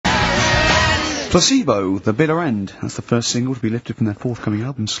Placebo, The Bitter End. That's the first single to be lifted from their forthcoming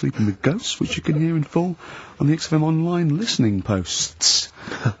album, Sleeping with Ghosts, which you can hear in full on the XFM online listening posts.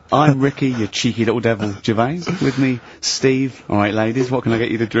 I'm Ricky, you cheeky little devil, Gervais. With me, Steve. Alright, ladies, what can I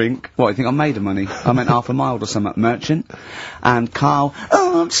get you to drink? What, you think I'm made of money? I meant half a mile or something, merchant. And Karl,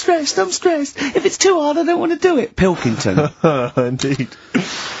 oh, I'm stressed. If it's too hard, I don't want to do it. Pilkington. Indeed.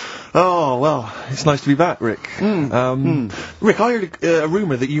 Oh, well, it's nice to be back, Rick. Rick, I heard a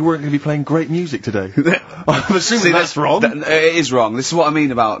rumour that you weren't going to be playing great music today. I'm assuming that's wrong. It is wrong. This is what I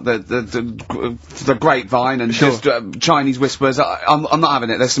mean about the grapevine and just Chinese whispers. I'm not having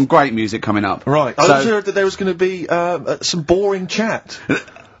it. There's some great music coming up. Right. I also heard that there was going to be some boring chat.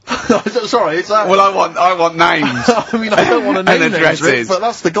 Sorry, it's that. Well, I want names. I mean, I don't want to name names, Rick, but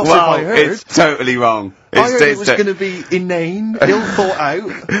that's the gossip I heard. It's totally wrong. I heard it was going to be inane, ill thought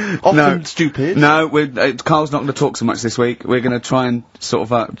out, often stupid. No, Carl's not going to talk so much this week. We're going to try and sort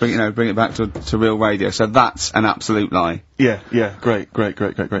of bring it back to real radio. So that's an absolute lie. Yeah, great. Good.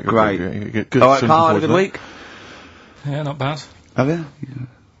 All right, Carl, had a good week. Yeah, not bad. Have you?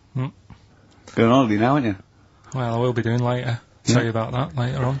 Yeah. Going on holiday now, aren't you? Well, I will be doing later. Tell you about that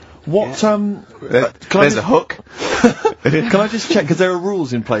later on. What, there's a hook. Can I just check, because there are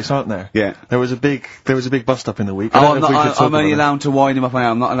rules in place, aren't there? Yeah. There was a big bust up in the week. I'm only allowed to wind him up.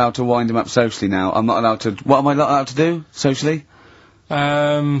 I'm not allowed to wind him up socially now. I'm not allowed to, what am I not allowed to do, socially?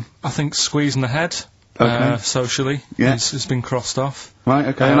 I think squeezing the head, socially, has been crossed off. Right,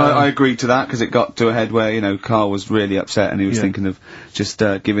 okay, and I agreed to that, because it got to a head where, you know, Karl was really upset and he was thinking of just,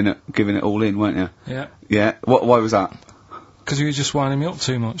 giving it all in, weren't you? Yeah. Yeah, why was that? Because you were just winding me up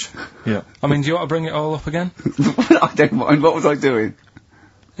too much. Yeah. I mean, do you want to bring it all up again? I don't mind. What was I doing?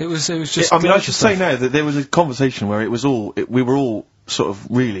 It was just. I mean, I should say now that there was a conversation where we were all sort of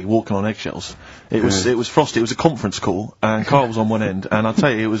really walking on eggshells. It was frosty. It was a conference call, and Karl was on one end, and I'll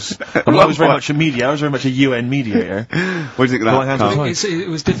tell you, it was. I was very much a media. I was very much a UN mediator. What do you think of that, Karl? It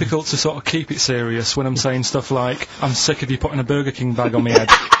was difficult to sort of keep it serious when I'm saying stuff like, "I'm sick of you putting a Burger King bag on my head."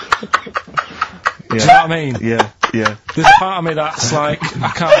 Do you know what I mean? Yeah. There's a part of me that's like, I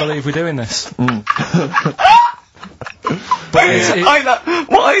can't believe we're doing this. But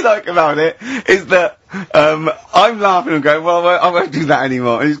what I like about it is that I'm laughing and going, well, I won't do that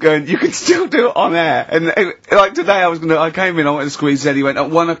anymore. And he's going, you can still do it on air. And like today, I came in, I went to squeeze it, he went at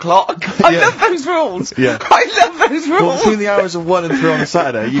 1 o'clock. I love those rules. Yeah. I love those rules. Well, between the hours of 1 and 3 on a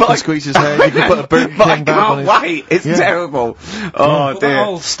Saturday, you can squeeze his hair, you can put a Burger King bag on his... Wait, it's terrible. Oh, dear. That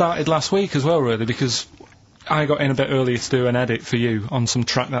all started last week as well, really, because I got in a bit earlier to do an edit for you on some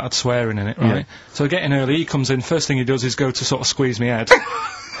track that had swearing in it, right? Yeah. So I get in early, he comes in, first thing he does is go to sort of squeeze me head.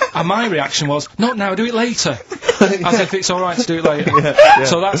 And my reaction was, not now, do it later. As if it's alright to do it later. Yeah.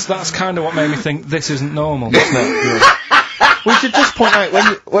 So that's kind of what made me think this isn't normal. We should just point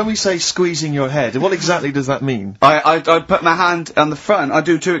out, when we say squeezing your head, what exactly does that mean? I put my hand on the front. I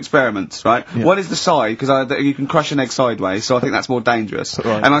do 2 experiments, right? Yeah. One is the side, because you can crush an egg sideways, so I think that's more dangerous.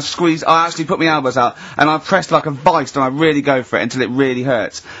 Right. And I actually put my elbows out, and I press like a vice, and I really go for it until it really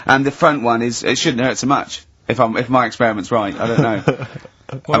hurts. And the front one it shouldn't hurt so much, if my experiment's right. I don't know.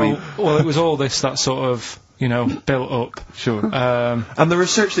 Well, it was all this that sort of, built up. Sure. And the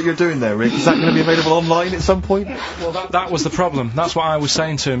research that you're doing there, Rick, is that going to be available online at some point? Well, that was the problem. That's what I was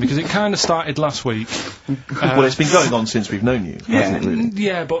saying to him, because it kind of started last week. Well, it's been going on since we've known you, hasn't it, really?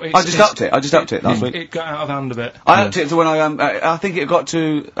 Yeah, but I just upped it last week. It got out of hand a bit. I upped it to when I think it got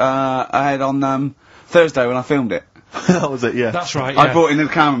to, ahead on, Thursday when I filmed it. That was it, yeah. That's right, yeah. I brought in a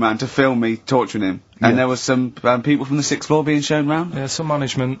cameraman to film me torturing him. And there was some people from the 6th floor being shown round. Yeah, some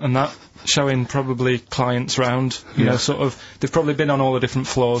management and that, showing probably clients round, you know, sort of, they've probably been on all the different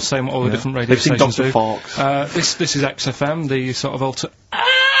floors, saying what all the different radio stations do. They've seen Dr. Fox. This is XFM, the sort of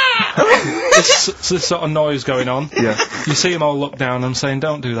this sort of noise going on. Yeah. You see them all look down and saying,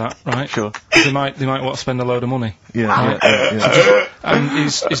 don't do that, right? Sure. They might want to spend a load of money. Yeah, right? And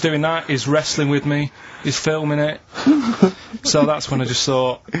he's doing that, he's wrestling with me, he's filming it. So that's when I just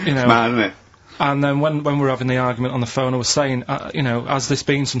thought, It's mad, isn't it? And then when we were having the argument on the phone, I was saying, has this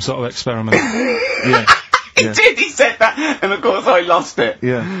been some sort of experiment? He did, he said that, and of course I lost it.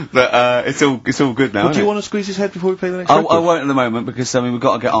 Yeah. But, it's all good now, do you want to squeeze his head before we play the next record? I won't at the moment, because, we've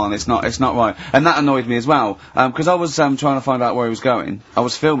got to get on, it's not right. And that annoyed me as well, because I was, trying to find out where he was going. I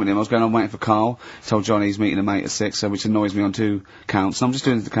was filming him, I was going on waiting for Karl, told Johnny he's meeting a mate at 6, which annoys me on 2 counts, and I'm just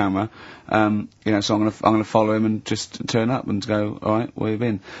doing it to the camera. So I'm gonna follow him and just turn up and go, alright, where you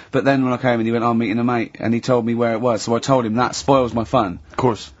been? But then when I came in, he went, I'm meeting a mate, and he told me where it was, so I told him that spoils my fun. Of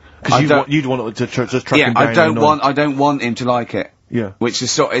course. Because you'd want to just track him down. I don't want him to like it. Yeah. Which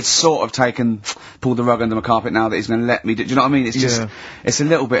is it's sort of pulled the rug under my carpet now that he's going to let me do you know what I mean? It's just, it's a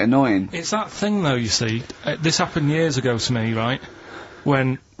little bit annoying. It's that thing though, you see. This happened years ago to me, right?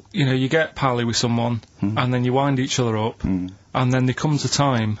 When, you know, you get pally with someone, and then you wind each other up, and then there comes a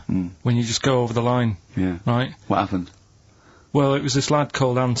time when you just go over the line. Yeah. Right? What happened? Well, it was this lad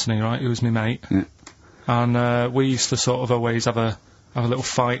called Anthony, right, who was my mate. Yeah. And, we used to sort of always have a little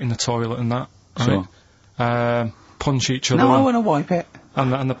fight in the toilet and that, right? Sure. Punch each other. No, I want to wipe it.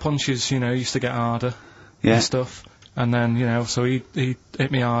 And the punches, you know, used to get harder. Yeah. And stuff. And then, you know, so he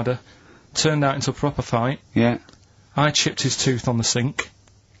hit me harder. Turned out into a proper fight. Yeah. I chipped his tooth on the sink.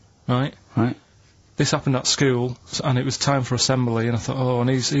 Right? Right. This happened at school, and it was time for assembly, and I thought, oh, and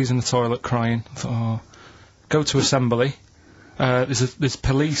he's in the toilet crying. I thought, oh, go to assembly. There's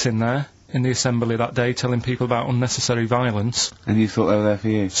police in there, in the assembly that day, telling people about unnecessary violence. And you thought they were there for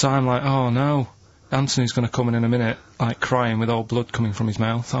you? So I'm like, oh no, Anthony's going to come in a minute, like crying with all blood coming from his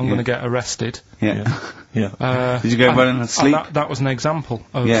mouth. I'm going to get arrested. Yeah. Yeah. Did you go running and sleep? That was an example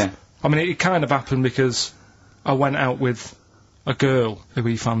of... Yeah. I mean, it kind of happened because I went out with a girl who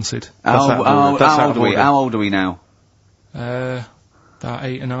he fancied. How old are we now? About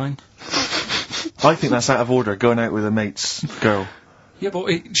 8 or 9. I think that's out of order, going out with a mate's girl. Yeah,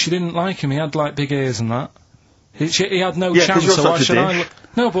 but she didn't like him. He had, like, big ears and that. He had no Yeah, 'cause chance, you're so why such a should I... dick.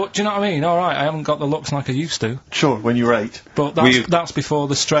 No, but do you know what I mean? Alright, I haven't got the looks like I used to. Sure, when you were 8. But that's before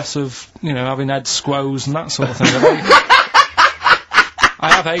the stress of, you know, having head squoze and that sort of thing.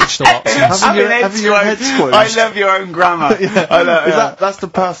 I have aged a lot since. Having your head squoze. I love your own grammar. That's the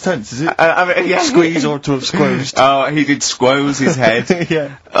past tense, is it? Squeeze or to have squozed. Oh, he did squoze his head.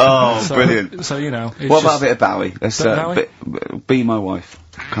 Yeah. Oh, brilliant. So, you know... What about a bit of Bowie? Let's, Bit of Bowie? Be my wife.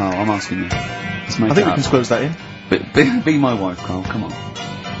 Carl, I'm asking you. Let's make I think we can squoze that in. Be my wife, Carl, come on.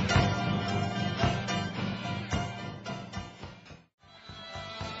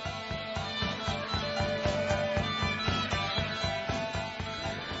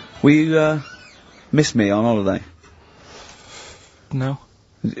 Will you, miss me on holiday? No.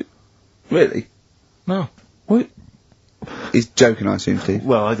 Really? No. What? He's joking, I assume, Steve.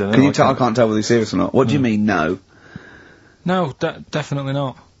 Well, I don't know. Can you tell? I can't tell whether he's serious or not. What do you mean, no? No, definitely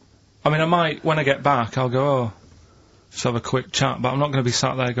not. I mean, I might, when I get back, I'll go, oh, just have a quick chat, but I'm not going to be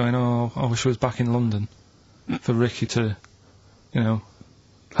sat there going, oh, I wish I was back in London for Ricky to, you know...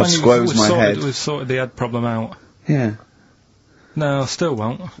 I've squozed my head. We've sorted the head problem out. Yeah. No, I still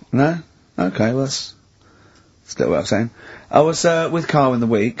won't. No? Okay, well, that's still what I'm saying. I was, with Carl in the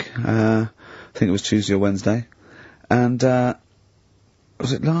week, I think it was Tuesday or Wednesday, and,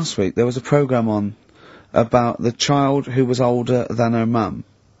 was it last week? There was a programme on about the child who was older than her mum.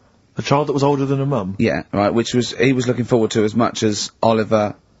 A child that was older than her mum? Yeah, right, he was looking forward to as much as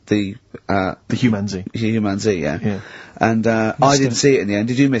Oliver, the Humanzee. Humanzee, yeah. And, I didn't see it in the end.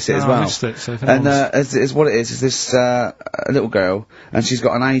 Did you miss it as I well? missed it, so if And, anyone's- it's what it is this, little girl, and she's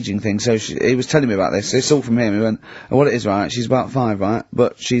got an ageing thing, so he was telling me about this, it's all from him, he went, what it is, right, she's about 5, right,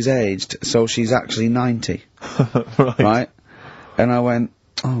 but she's aged, so she's actually 90. Right? And I went,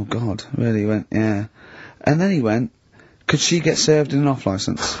 oh god, really? He went, yeah. And then he went, could she get served in an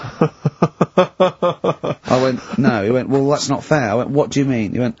off-licence? I went, no. He went, well, that's not fair. I went, what do you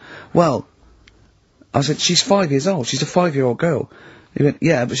mean? He went, well, I said, she's 5 years old. She's a 5-year-old girl. He went,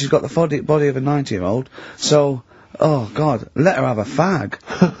 yeah, but she's got the body of a 90-year-old. So, oh, God, let her have a fag.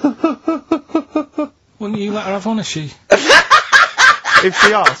 Wouldn't you let her have one if she... If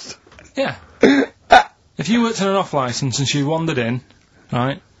she asked? Yeah. If you worked in an off-licence and she wandered in,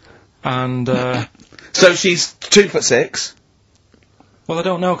 right, and, So she's 2'6". well, I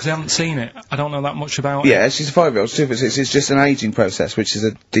don't know, because I haven't seen it. I don't know that much about Yeah, she's a 5-year-old, 2'6". It's just an ageing process, which is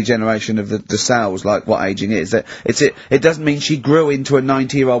a degeneration of the cells, like what ageing is. It doesn't mean she grew into a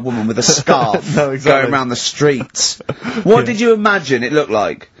 90-year-old woman with a scarf No, exactly. going around the streets. What did you imagine it looked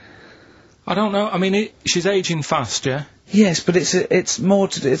like? I don't know. I mean, she's aging fast, yeah? Yes, but it's more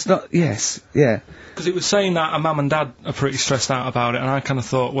to do, it's not, yes, yeah. Because it was saying that her mum and dad are pretty stressed out about it, and I kind of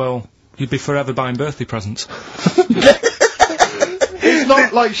thought, well, you'd be forever buying birthday presents. It's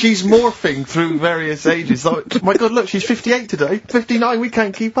not like she's morphing through various ages. Like, my God, look, she's 58 today. 59, we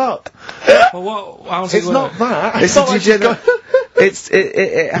can't keep up. Well, how's it It's work? not that. It's not like she's got-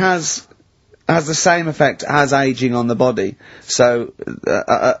 it has the same effect as aging on the body. So,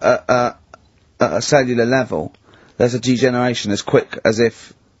 at a cellular level, there's a degeneration as quick as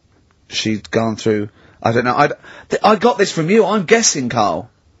if she'd gone through, I don't know, I got this from you, I'm guessing, Carl.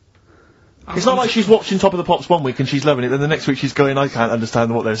 It's not like she's watching Top of the Pops one week and she's loving it, then the next week she's going, I can't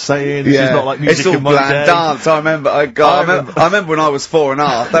understand what they're saying. Yeah. She's not like music it's all in my bland day. dance, I remember, I remember when I was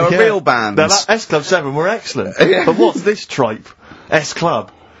 4.5, they were Yeah. real bands. Now, that S Club 7 were excellent. Yeah. But what's this tripe? S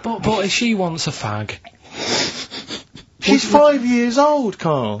Club. But if she wants a fag... She's 5 years old,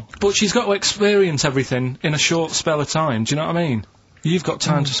 Carl. But she's got to experience everything in a short spell of time, do you know what I mean? You've got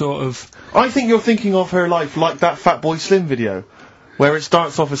time to sort of... I think you're thinking of her life like that Fatboy Slim video, where it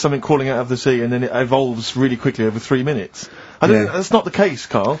starts off as something crawling out of the sea and then it evolves really quickly over 3 minutes. That's not the case,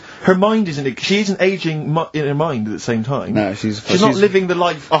 Carl. Her mind she isn't aging in her mind at the same time. No, she's not living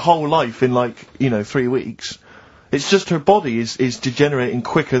a whole life in 3 weeks. It's just her body is degenerating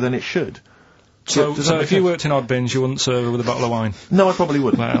quicker than it should. So if you worked in odd bins, you wouldn't serve her with a bottle of wine? No, I probably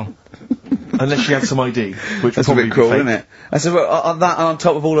wouldn't. Well... Unless she had some ID, which That's would probably a bit cruel, be fake. isn't it? I said, well, on that, and on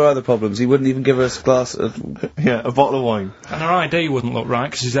top of all her other problems, he wouldn't even give her a glass of... Yeah, a bottle of wine. And her ID wouldn't look right,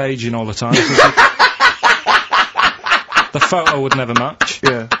 because she's ageing all the time. The photo would never match.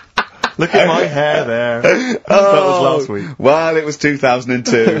 Yeah. Look at my hair there. That was last week. Well, it was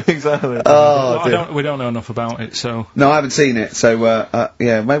 2002. Exactly. Well, we don't know enough about it, so... No, I haven't seen it, so,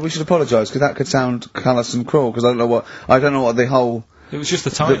 yeah, maybe we should apologise, because that could sound callous and cruel, because I don't know what the whole... It was just the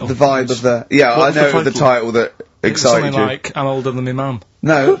title. The vibe of the... Yeah, I know the title that excited you. Something like, I'm older than my mum.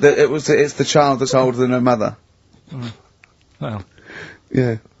 No, it's the child that's older than her mother. Well...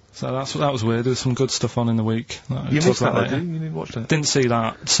 Yeah. So that was weird. There was some good stuff on in the week. You missed that, didn't you? You didn't watch that? Didn't see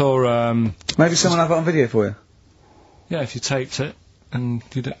that. Saw, Maybe someone have it on video for you? Yeah, if you taped it, and,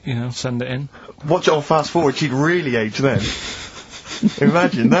 send it in. Watch it on fast forward, she'd really age then.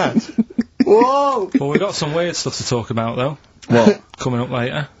 Imagine that. Whoa! Well, we've got some weird stuff to talk about, though. What? Coming up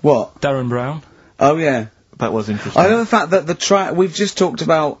later. What? Darren Brown. Oh, yeah. That was interesting. I know the fact that we've just talked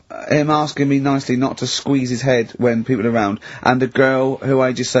about him asking me nicely not to squeeze his head when people are around, and a girl who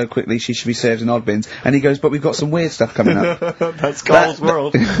ages so quickly she should be served in odd bins, and he goes, but we've got some weird stuff coming up. That's Carl's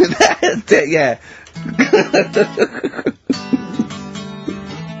world. Yeah.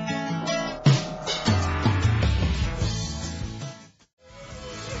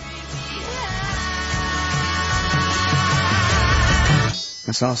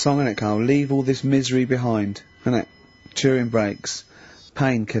 That's our song, innit, Carl? Leave all this misery behind, innit? During breaks.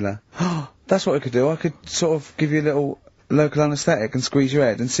 Painkiller. That's what I could do. I could sort of give you a little local anaesthetic and squeeze your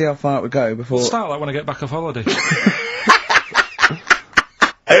head and see how far it would go before... We'll start that when I get back off holiday.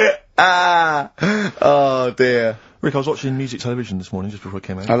 Oh, dear. Rick, I was watching music television this morning just before I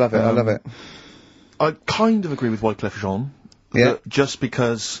came out. I love it, I love it. I kind of agree with Wyclef Jean. Yeah. Just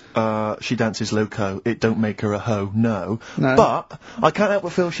because she dances loco, it don't make her a hoe, no. No. But I can't help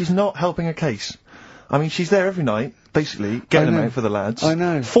but feel she's not helping her case. I mean, she's there every night, basically, getting them out for the lads. I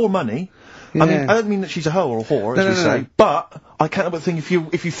know. For money. Yeah. I mean, I don't mean that she's a hoe or a whore, as we say, but I can't help but think if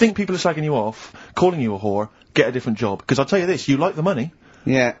you think people are slagging you off, calling you a whore, get a different job. Because I'll tell you this, you like the money.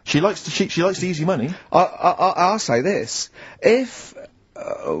 Yeah. She likes the easy money. I'll say this. If,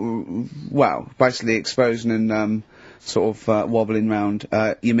 basically exposing and, sort of, wobbling round,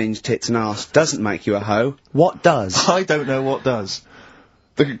 your minge tits and arse doesn't make you a hoe, what does? I don't know what does.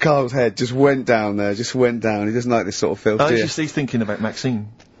 Look at Carl's head, just went down there, just went down. He doesn't like this sort of filth, do you? He's thinking about Maxine.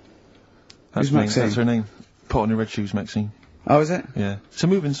 Who's Maxine? That's her name. Pot on your red shoes, Maxine. Oh, is it? Yeah. It's a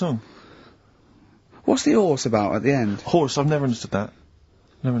moving song. What's the horse about at the end? Horse, I've never understood that.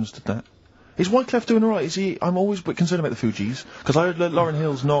 Never understood that. Is Wyclef doing alright? Is he... I'm always a bit concerned about the Fugees, because I heard that Lauryn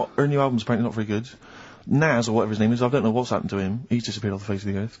Hill's her new album's apparently not very good. Nas, or whatever his name is, I don't know what's happened to him. He's disappeared off the face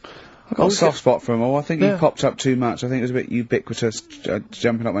of the earth. I've got a soft spot for him all. I think he popped up too much. I think it was a bit ubiquitous,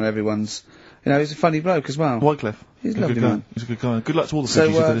 jumping up when everyone's... You know, he's a funny bloke as well. Wyclef. He's a lovely man. He's a good guy. Good luck to all the So,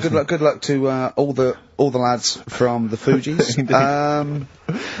 Fugees. good luck to, all the lads from the Fugees.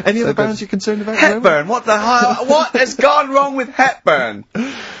 Any other bands you're concerned about? Hepburn! What the hell? What has gone wrong with Hepburn?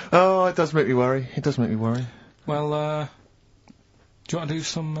 Oh, it does make me worry. It does make me worry. Well, do you want to do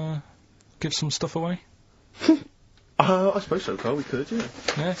some, give some stuff away? I suppose so, Carl, we could, yeah.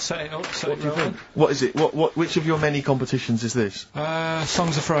 Yeah, set it up, What do you think? What is it? Which of your many competitions is this?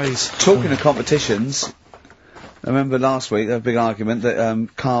 Songs of Phrase. Talking of competitions, I remember last week there was a big argument that,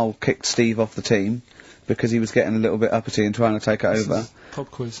 Carl kicked Steve off the team because he was getting a little bit uppity and trying to take it over.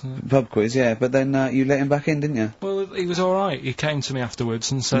 Pub quiz, isn't it? Pub quiz, yeah, but then, you let him back in, didn't you? Well, he was alright. He came to me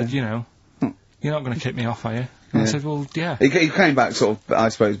afterwards and said, you know, you're not going to kick me off, are you? And I said, well, yeah. He came back sort of, I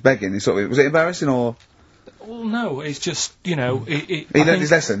suppose, begging. Was it embarrassing or...? Well, no, it's just, you know... He learned his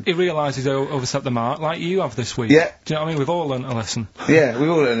lesson? He realised he's overstepped the mark, like you have this week. Yeah. Do you know what I mean? We've all learnt a lesson. Yeah, we've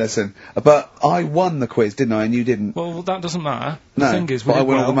all learnt a lesson. But I won the quiz, didn't I, and you didn't? Well, that doesn't matter. No, The thing is, but I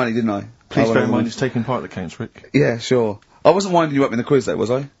won all the money, didn't I? Please bear in mind it's taking part that counts, Rick. Yeah, sure. I wasn't winding you up in the quiz, though,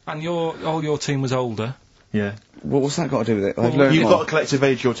 was I? And all your team was older. Yeah. Well, what's that got to do with it? Well, you've got a collective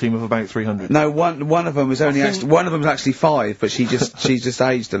age, your team, of about 300. No, one of them was only one of them's actually 5, but she just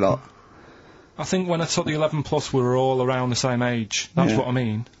aged a lot. I think when I took the 11 plus, we were all around the same age. That's what I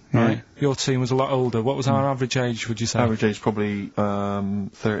mean. Yeah. Right? Your team was a lot older. What was our average age, would you say? Average age probably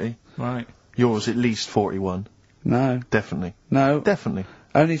 30. Right. Yours at least 41. No. Definitely. No. Definitely.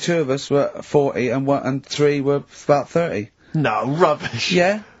 Only 2 of us were 40 and 3 were about 30. No, rubbish.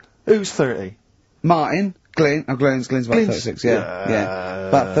 Yeah. Who's 30? Martin, Glenn's about Glenn's- 36, yeah.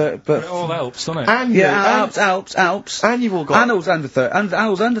 About 30, But but... it all helps, doesn't it? And Yeah, you, Alps. and you've all got... Anil's under 30,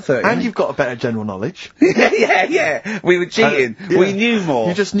 Anil's under 30. And you've got a better general knowledge. yeah. We were cheating. Yeah. We knew more.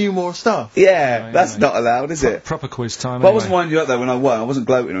 You just knew more stuff. Yeah, that's yeah. not allowed, is it? Proper quiz time, Well, I anyway. wasn't winding you up though when I won. I wasn't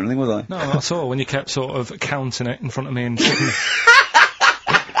gloating or anything, was I? No, not at all. When you kept sort of counting it in front of me and checking it.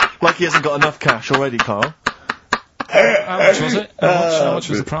 Like he hasn't got enough cash already, Carl. How much was it? How much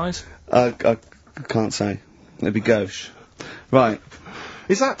was the prize? I can't say. It'd be gauche. Right.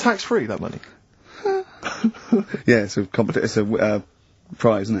 Is that tax-free, that money? Yeah, it's a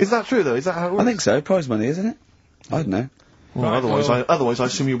prize, isn't it? Is that true, though? Is that how it works? I think so. Prize money, isn't it? I don't know. Well, Right, otherwise I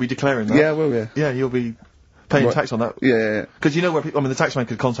assume you'll be declaring that. Yeah, well, yeah. Yeah, you'll be paying Right. tax on that. Yeah. Because you know where the taxman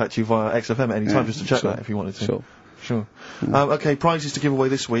could contact you via XFM at any time just to check sure. that if you wanted to. Sure. Sure. Okay, prizes to give away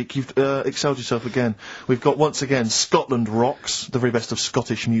this week. You've excelled yourself again. We've got, once again, Scotland Rocks, the very best of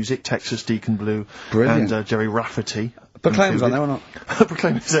Scottish music, Texas Deacon Blue, Brilliant. and Jerry Rafferty. Proclaim's on there or not?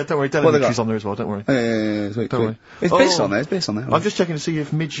 Proclaim's there, don't worry. they Delegate's got? on there as well, don't worry. Yeah, sweet. Don't worry. It's Biss on there, it's Biss on there. I'm just checking to see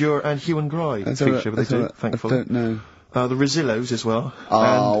if Midge Ure and Hugh and Gry That's feature, all right, but that's they all do, right. thankfully. I don't know. The Rosillos as well.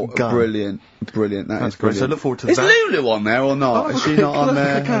 Oh, and Gunn. brilliant. That That's is great, brilliant. so look forward to is that. Lulu on there or not? Oh, is she okay, not on I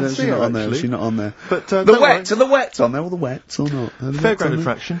there? can't No, see she's her, not on there. actually. She's not on there. But, The don't worry. Wets, are the Wets on there? All the Wets or not? Are the Wets Fairground on there?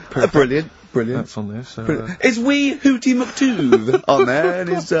 attraction. Brilliant. That's on there, so... Brilliant. Is Wee Hootie McTooth on there and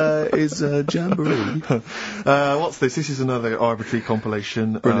his Jamboree? What's this? This is another arbitrary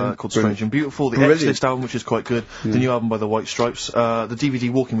compilation Brilliant, called brilliant. Strange and Beautiful. The Brilliant. X-List album, which is quite good. The new album by the White Stripes. The DVD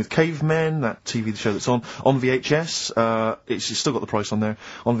Walking with Cavemen, that TV show that's on VHS. It's still got the price on there.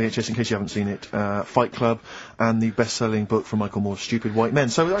 On VHS, in case you haven't seen it. Fight Club, and the best-selling book from Michael Moore's Stupid White Men.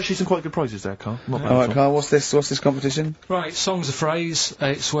 So actually some quite good prizes there, Carl. Not bad All at right, all. Carl. What's this competition? Right, Song's a Phrase.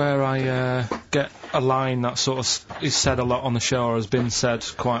 It's where I get a line that sort of is said a lot on the show, or has been said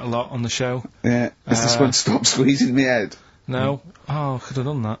quite a lot on the show. Yeah. Is this one Stop Squeezing Me Head? No? Oh, I could have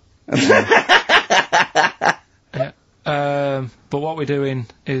done that. Yeah. But what we're doing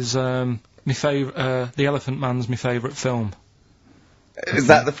is The Elephant Man's my favourite film. Is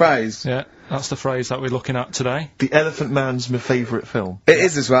that the phrase? Yeah, that's the phrase that we're looking at today. The Elephant Man's my favourite film. It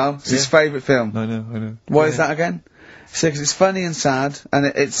is as well. It's his favourite film. I know. Why is that again? So, 'cause it's funny and sad, and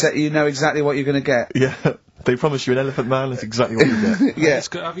it's you know exactly what you're going to get. Yeah. They promise you an Elephant Man, that's exactly what you get. Yeah. It's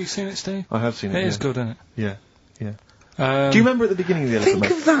good. Have you seen it, Steve? I have seen it. It is yeah. good, isn't it? Yeah. Um, Do you remember at the beginning of the Elephant Think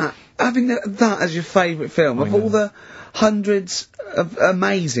Man? of that. Having that as your favourite film of all the hundreds of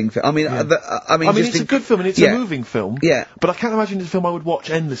amazing films. I mean, I mean, just it's a good film and it's yeah. a moving film. Yeah. But I can't imagine it's a film I would watch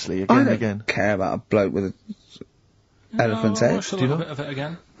endlessly again I and don't again. care about a bloke with a elephant's I head. watched a Do you little not? bit of it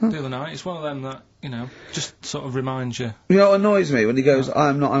again the other night. It's one of them that, you know, just sort of reminds you. You know what annoys me when he goes, "I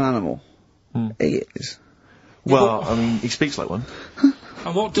am not an animal." He is. Well, I mean, he speaks like one.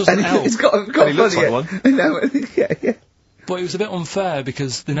 And what doesn't And help, he's got And he looks funny, like yeah. I know. Yeah. but it was a bit unfair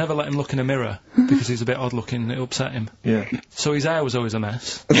because they never let him look in a mirror because he's a bit odd looking and it upset him. Yeah. So his hair was always a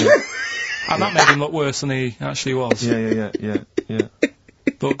mess. And that made him look worse than he actually was. Yeah.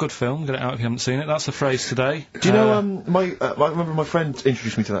 But good film, get it out if you haven't seen it. That's the phrase today. Do you know, I remember my friend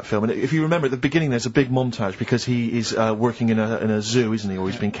introduced me to that film, and if you remember at the beginning there's a big montage because he is working in a zoo, isn't he, or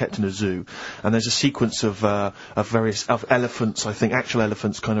he's being kept in a zoo, and there's a sequence of various elephants, I think, actual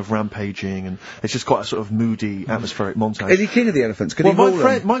elephants kind of rampaging, and it's just quite a sort of moody, atmospheric montage. Is he king of the elephants? Could Well, he rule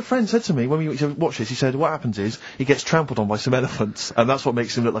them? my friend said to me when we went to watch this, he said, what happens is, he gets trampled on by some elephants, and that's what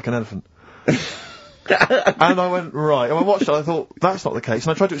makes him look like an elephant. And I went, right. And I watched it, I thought, that's not the case.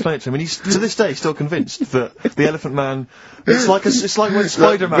 And I tried to explain it to him, and he's, to this day, still convinced that the Elephant Man, it's like when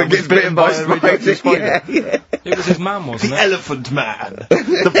Spider-Man gets was bitten by a radioactive spider. Yeah. It was his mum, wasn't The it? Elephant Man.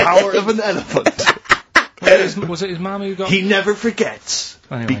 The power of an elephant. Was it his mum who got... He never forgets.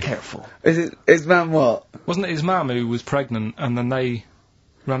 Anyway. Be careful. Is man what? Wasn't it his mum who was pregnant and then they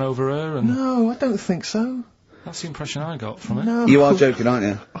ran over her and... No, I don't think so. That's the impression I got from it. No. You are joking, aren't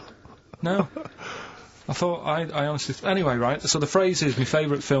you? No. I thought, I honestly... Anyway, right, so the phrase is, my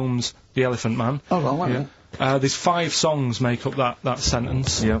favourite film's The Elephant Man. Oh, well, wait a minute. There's 5 songs make up that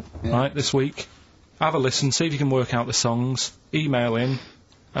sentence. Yeah. Right, this week. Have a listen, see if you can work out the songs. Email in,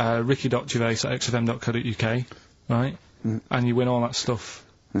 ricky.gervais@xfm.co.uk, right? And you win all that stuff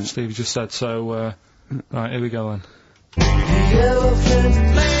Steve just said, so, right, here we go then. The Elephant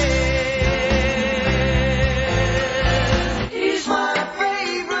Man is my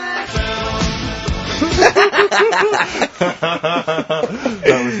favorite film.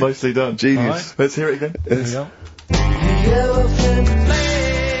 Nicely done. Genius. Alright. Let's hear it again. There you go. The elephant man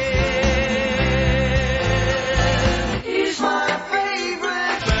is my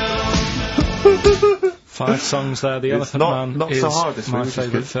favorite. 5 songs there. The It's Elephant not- Man not is so hard this my week, which is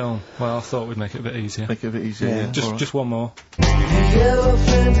favourite good. film. Well, I thought we'd make it a bit easier. Make it a bit easier. Yeah. Yeah. Just one more. The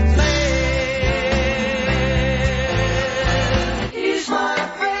elephant man is my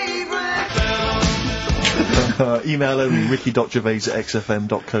favorite. Email only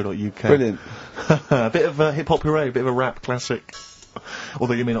ricky.gervais@xfm.co.uk. Brilliant. A bit of hip hop hooray, a bit of a rap classic.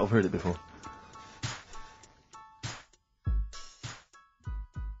 Although you may not have heard it before.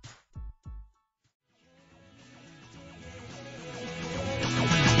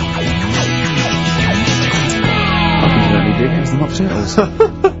 It was the Mocktails.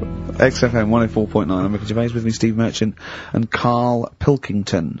 XFM 104.9. I'm Ricky Gervais, with me Steve Merchant and Karl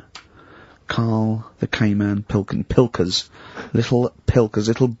Pilkington. Karl the K-Man Pilkers. Little Pilkers,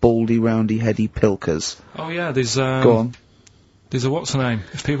 little baldy, roundy, heady Pilkers. Oh yeah, there's Go on. There's a what's her name?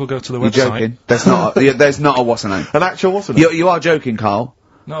 If people go to the You're website. joking? There's not a, there's not a what's her name. An actual what's it? You are joking, Karl.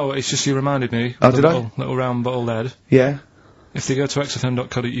 No, it's just you reminded me. Oh, with did the I? little round bottled head. Yeah? If they go to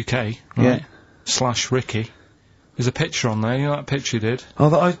xfm.co.uk, right, Yeah. /Ricky, there's a picture on there. You know that picture you did? Oh,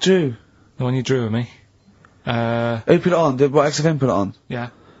 that I drew. The one you drew of me? Who put it on? Did what XFM put it on? Yeah.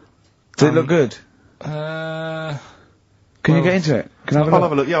 Did it look good? Uh, Can you well, get into it? Can I have a I'll look?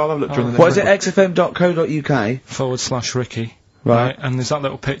 have a look. Yeah, I'll have a look during the What is next it? xfm.co.uk? /Ricky. Right. And there's that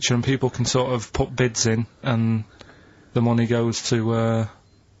little picture, and people can sort of put bids in, and the money goes to,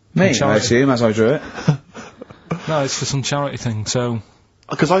 Me, I charity. assume, as I drew it. No, it's for some charity thing, so...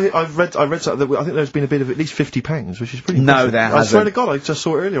 Because I read something that I think there's been a bid of at least £50, which is pretty No, impressive. there I swear hasn't. to God, I just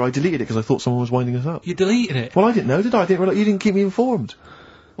saw it earlier. I deleted it because I thought someone was winding us up. You deleted it? Well, I didn't know, did I? I didn't realize you didn't keep me informed.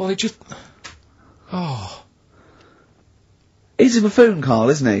 Well, it just... Oh. He's a buffoon, Karl,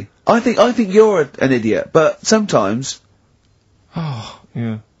 isn't he? I think you're an idiot, but sometimes... Oh.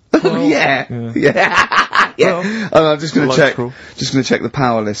 Yeah. Well, yeah. Well, Oh, I'm just gonna life's check. cruel. Just gonna check the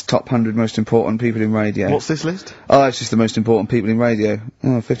power list. Top 100 most important people in radio. What's this list? Oh, it's just the most important people in radio.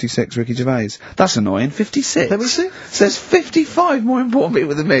 Oh, 56, Ricky Gervais. That's annoying. 56. Let me see. So there's 55 more important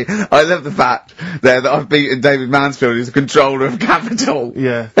people than me. I love the fact there that I've beaten David Mansfield, who's the controller of Capital.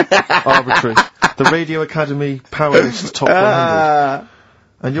 Yeah. Arbitrary. The Radio Academy Power List Top 100.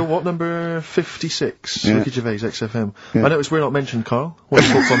 And you're what, number 56? Yeah. Ricky Gervais, XFM. Yeah. I noticed we're not mentioned, Carl. What's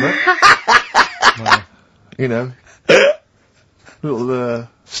your thoughts on that? Well, You know. Little,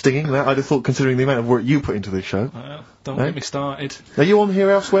 stinging that, I'd have thought, considering the amount of work you put into this show. don't Eh? get me started. Are you on here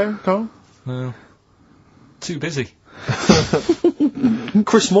elsewhere, Carl? No. Too busy.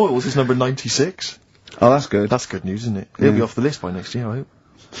 Chris Moyles is number 96. Oh, that's good. That's good news, isn't it? He'll be Yeah. off the list by next year, I hope.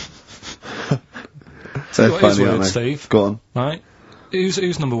 So What is funny, word, aren't they? Steve? Go on. Right.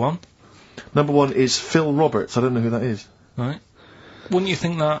 Who's number one? Number 1 is Phil Roberts. I don't know who that is. Right. Wouldn't you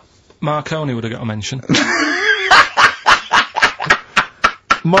think that Marconi would have got a mention?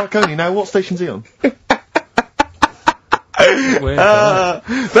 Marconi, now what station's he on? Weird,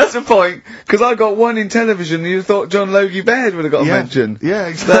 That's the point, because I got one in television and you thought John Logie Baird would have got a mention. Yeah,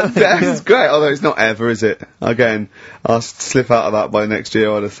 exactly. That's Yeah. great, although it's not ever, is it? Again, I'll slip out of that by next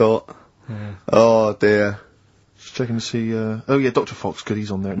year, I'd have thought. Yeah. Oh dear. Just checking to see, oh yeah, Dr. Fox, good,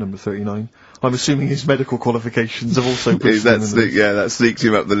 he's on there at number 39. I'm assuming his medical qualifications have also pushed him in the list. Yeah, that sneaks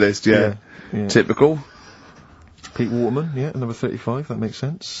him up the list, yeah. Yeah. Typical. Pete Waterman, yeah, number 35, that makes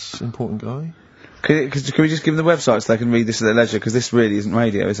sense. Important guy. Can we just give them the website so they can read this at their leisure, because this really isn't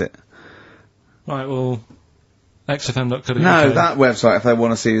radio, is it? Right, well, xfm.co.uk. No, that website, if they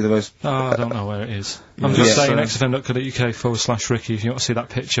want to see the most... Oh, I don't know where it is. I'm just Yeah. saying xfm.co.uk /Ricky if you want to see that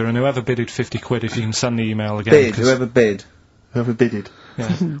picture, and whoever bidded £50, if you can send the email again. Bid, 'cause- whoever bid. Whoever bidded. Yeah.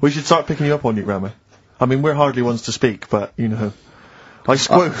 We should start picking you up on your grammar. I mean, we're hardly ones to speak, but, you know. I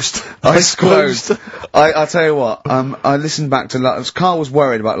squoosed. I'll tell you what, I listened back to Carl was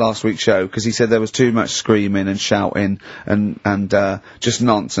worried about last week's show because he said there was too much screaming and shouting and just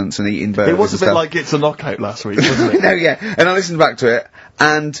nonsense and eating burgers. It was a and bit stuff. like It's a Knockout last week, wasn't it? No, yeah, and I listened back to it,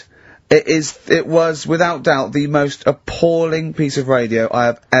 and it was without doubt the most appalling piece of radio I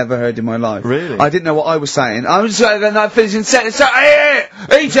have ever heard in my life. Really? I didn't know what I was saying. I was saying, and I finished and said,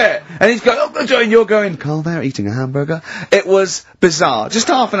 eat it! And he's going, and you're going, Carl, they're eating a hamburger. It was bizarre. Just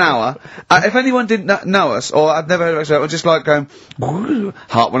half an hour. If anyone didn't know us, or I've never heard of us, it was just like going,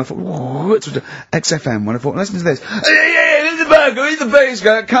 Heart 104, XFM 104, listen to this. Here's the burger, here's the beef,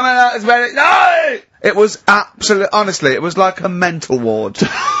 coming out as well. No! It was honestly, it was like a mental ward. To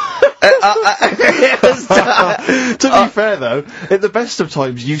be fair though, at the best of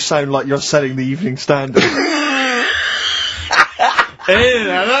times you sound like you're selling the Evening Standard.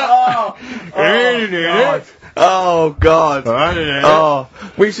 Oh God! Oh,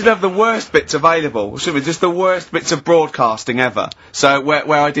 we should have the worst bits available, shouldn't we? Just the worst bits of broadcasting ever. So where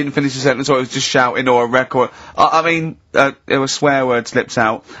I didn't finish a sentence or it was just shouting or a record. I mean, there were swear word slips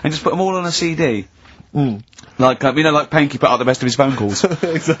out, and just put them all on a CD. Like like Panky put out the best of his phone calls.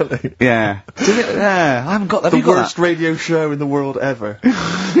 Exactly. Yeah. Yeah, I haven't got that. The Have you got worst radio show in the world ever.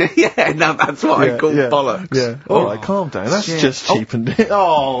 Yeah, now that's what I call bollocks. Yeah. All right, calm down. That's Shit. just cheapened it.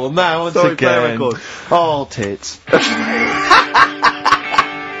 Oh, now once Sorry, play a again. record. Oh, tits.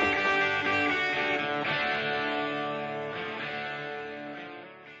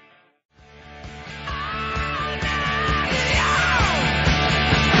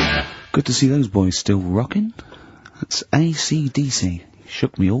 Good to see those boys still rocking. That's AC/DC.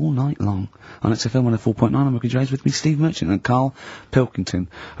 Shook me all night long. On XFM 104.9, I'm Ricky Gervais, with me, Steve Merchant and Karl Pilkington.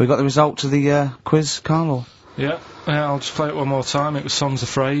 Have we got the results of the quiz, Karl? Or? Yeah, I'll just play it one more time. It was Songs of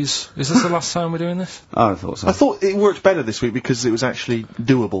Phrase. Is this the last time we're doing this? Oh, I thought so. I thought it worked better this week because it was actually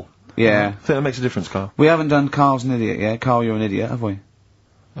doable. Yeah. I think that makes a difference, Carl. We haven't done Karl's an idiot yet. Karl, you're an idiot, have we?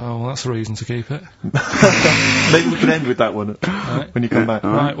 Oh, well, that's a reason to keep it. Maybe we can end with that one when you come back.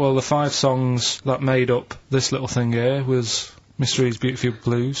 Right, well, the 5 songs that made up this little thing here was Mystery's Beautiful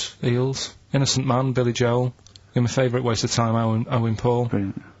Blues, Eels, Innocent Man, Billy Joel, My Favourite Waste of Time, Owen Paul,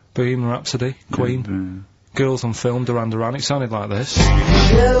 Brilliant. Bohemian Rhapsody, Queen, Girls on Film, Duran Duran. It sounded like this.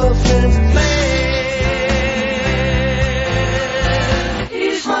 Elephant Man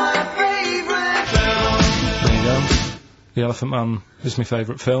is my favorite film. There you go. The Elephant Man is my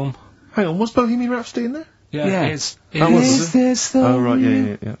favourite film. Hang on, was Bohemian Rhapsody in there? Yeah. It was this Oh, right,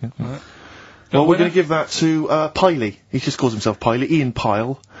 yeah. Right. Well, we're going to give that to Piley. He just calls himself Piley. Ian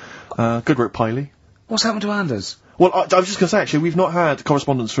Pyle. Good work, Piley. What's happened to Anders? Well, I was just going to say, actually, we've not had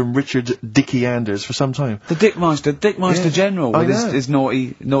correspondence from Richard Dickie Anders for some time. The Dickmeister Yeah. General, I with know. his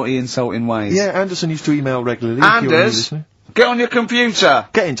naughty, insulting ways. Yeah, Anderson used to email regularly. if you're Anders, listening. get on your computer!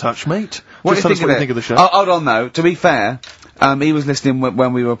 Get in touch, mate. What Just do you tell us what you think of the show. Oh, hold on though, to be fair, he was listening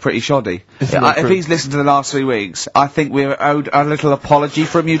when we were pretty shoddy. If he's listened to the last 3 weeks, I think we're owed a little apology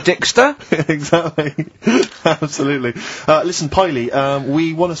from you, Dickster. Exactly. Absolutely. Listen, Piley,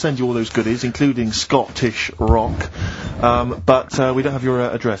 we want to send you all those goodies, including Scottish rock, but we don't have your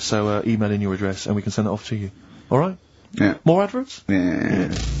address, so email in your address and we can send it off to you. Alright? Yeah. More adverts? Yeah.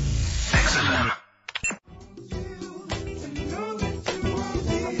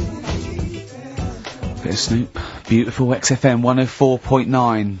 Bit of Snoop. Beautiful XFM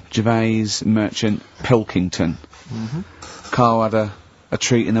 104.9. Gervais, Merchant, Pilkington. Karl had a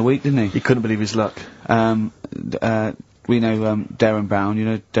treat in the week, didn't he? He couldn't believe his luck. We know Darren Brown. You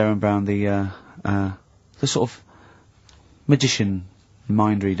know Darren Brown, the sort of magician,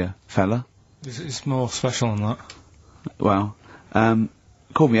 mind reader fella. It's more special than that. Well,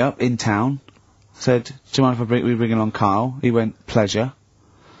 called me up in town. Said, "Do you mind if we bring along Karl?" He went, "Pleasure."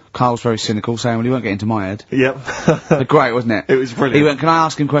 Karl's very cynical, saying, "Well, he won't get into my head." Yep. Great, wasn't it? It was brilliant. He went, "Can I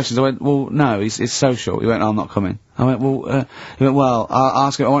ask him questions?" I went, "Well, no, it's social." He went, "Oh, I'm not coming." I went, "Well," he went, "Well, I'll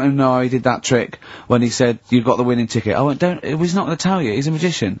ask him, I want him to know how he did that trick when he said, you've got the winning ticket." I went, he's not going to tell you, he's a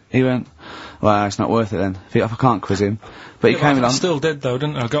magician." He went, "Well, it's not worth it then, if I can't quiz him." But he came I along. still did though,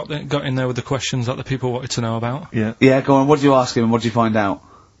 didn't I? Got in there with the questions that the people wanted to know about. Yeah. Yeah, go on, what did you ask him and what did you find out?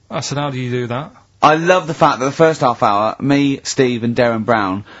 I said, how do you do that? I love the fact that the first half hour, me, Steve and Darren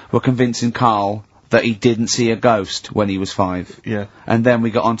Brown were convincing Karl that he didn't see a ghost when he was 5. Yeah. And then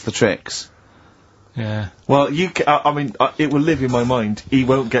we got onto the tricks. Yeah. Well, I mean, it will live in my mind. He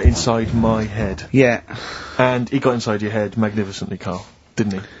won't get inside my head. Yeah. And he got inside your head magnificently, Karl,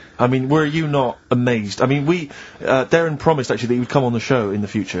 didn't he? I mean, were you not amazed? I mean, Darren promised actually that he would come on the show in the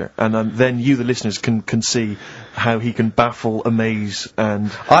future, and then you, the listeners, can see how he can baffle, amaze,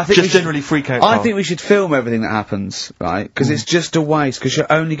 and generally freak out. I Karl. think we should film everything that happens, right? Because it's just a waste, because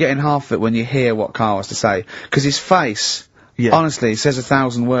you're only getting half of it when you hear what Karl has to say. Because his face, honestly, says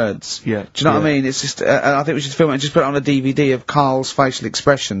 1,000 words. Yeah. Do you know what I mean? It's just, I think we should film it and just put it on a DVD of Karl's facial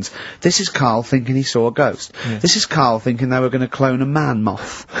expressions. This is Karl thinking he saw a ghost. Yeah. This is Karl thinking they were going to clone a man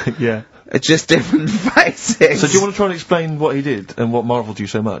moth. Yeah. It's just different faces. So do you want to try and explain what he did and what marvelled you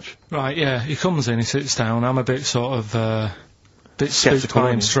so much? Right, yeah, he comes in, he sits down, I'm a bit sort of, bit spooked Skeptical, by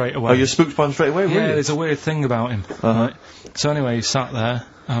aren't him you? straight away. Oh, you're spooked by him straight away, Yeah, really? there's a weird thing about him. Right? So anyway, he sat there,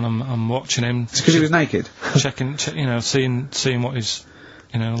 and I'm watching him. It's because he was naked. Checking, seeing what he's,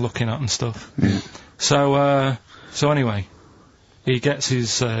 looking at and stuff. Yeah. So anyway, he gets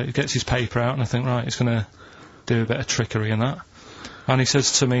his paper out, and I think, right, he's gonna do a bit of trickery and that. And he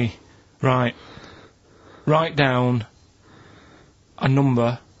says to me, right, write down a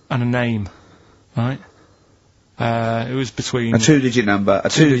number and a name, right? It was between... A two-digit number,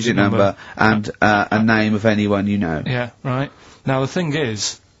 and a name of anyone you know. Yeah, right. Now, the thing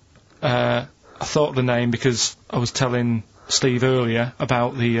is, I thought of the name because I was telling Steve earlier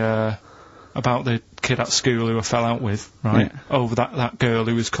about the kid at school who I fell out with, right? Yeah. Over that girl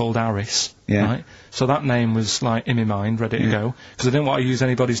who was called Aris, Yeah. right? So that name was, like, in my mind, ready to go. Because I didn't want to use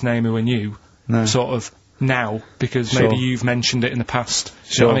anybody's name who I knew, sort of, now, because maybe you've mentioned it in the past. Do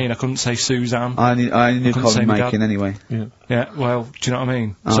you know what I mean? I couldn't say Suzanne. I knew column making anyway. Yeah, well, do you know what I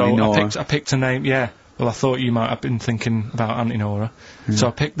mean? Auntie Nora. I picked a name, yeah. Well, I thought you might have been thinking about Auntie Nora. So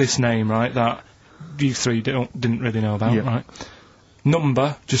I picked this name, right, that you three didn't really know about, right?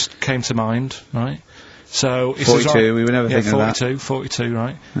 Number just came to mind, right? So he 42, says, right, we were never thinking of that. 42,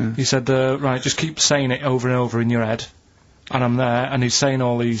 right? He said, right, just keep saying it over and over in your head. And I'm there, and he's saying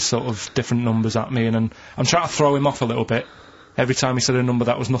all these sort of different numbers at me, and I'm trying to throw him off a little bit. Every time he said a number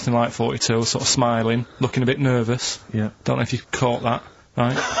that was nothing like 42, I was sort of smiling, looking a bit nervous. Yeah. Don't know if you caught that,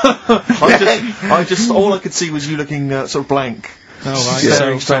 right? I just, all I could see was you looking sort of blank. Oh, right.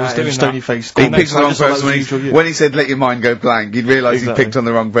 Staring So I was doing stony that. face. He picked the wrong person when he said let your mind go blank. He'd realise he picked on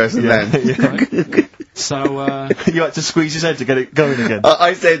the wrong person then. Right. So, You had to squeeze his head to get it going again.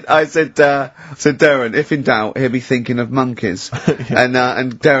 I said, Darren, if in doubt, he'll be thinking of monkeys. And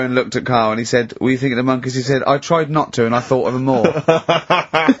Darren looked at Carl and he said, were you thinking of monkeys? He said, I tried not to and I thought of them more.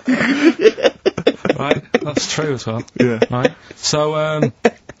 right, that's true as well. Yeah. Right. So I'm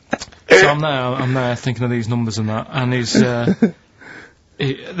there thinking of these numbers and that, and then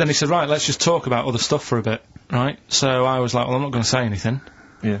he said, right, let's just talk about other stuff for a bit, right? So I was like, well, I'm not going to say anything.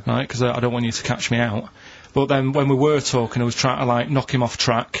 Yeah. Right, because I don't want you to catch me out. But then when we were talking, I was trying to, like, knock him off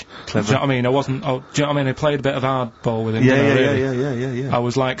track. Clever. Do you know what I mean? I wasn't... Oh, do you know what I mean? I played a bit of hardball with him. Yeah, didn't I, yeah, really? yeah. I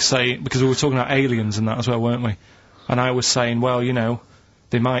was, like, saying... Because we were talking about aliens and that as well, weren't we? And I was saying, well, you know,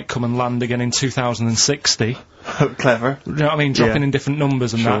 they might come and land again in 2060. Clever. Do you know what I mean? Dropping in different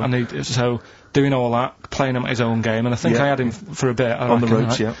numbers and that. And so, doing all that, playing him at his own game. And I think I had him for a bit. On the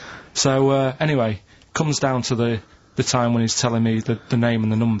ropes, right? So, anyway, comes down to the time when he's telling me the name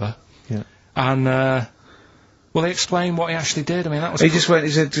and the number. Yeah. And, well, he explained what he actually did. I mean, that was... He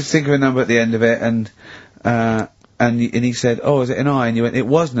said, just think of a number at the end of it, and he said, oh, is it an I? And you went, it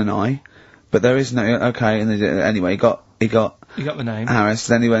wasn't an I, but there is no, okay, and anyway, he got the name. Harris,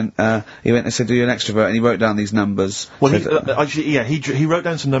 then he went and said, are you an extrovert? And he wrote down these numbers. Well, he wrote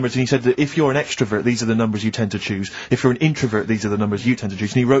down some numbers and he said that if you're an extrovert, these are the numbers you tend to choose. If you're an introvert, these are the numbers you tend to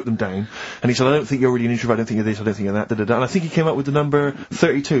choose. And he wrote them down. And he said, I don't think you're really an introvert, I don't think you're this, I don't think you're that, da-da-da. And I think he came up with the number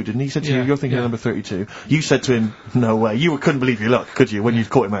 32, didn't he? He said to you, you're thinking of number 32. You said to him, no way. You couldn't believe your luck, could you, when you'd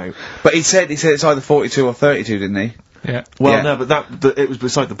caught him out? But he said it's either 42 or 32, didn't he? Yeah. Well, no, but it was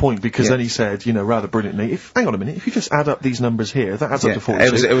beside the point, because then he said, you know, rather brilliantly, hang on a minute, if you just add up these numbers here, that adds up to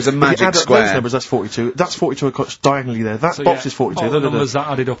 42. It was a magic if you add square. Up those numbers, that's 42. That's 42 across diagonally there. That box is 42. All the numbers that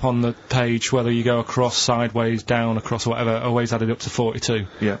added up on the page, whether you go across, sideways, down, across, whatever, always added up to 42.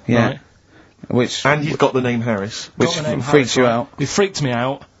 Yeah. Right? And you've got the name Harris. Which freaks you out. It freaked me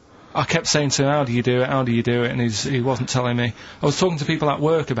out. I kept saying to him, how do you do it, how do you do it, and he wasn't telling me. I was talking to people at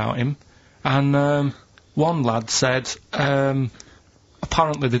work about him, and, one lad said,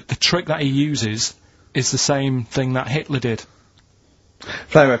 apparently the trick that he uses is the same thing that Hitler did.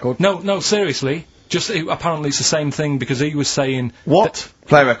 Play record. No, seriously. Apparently it's the same thing, because he was saying... What?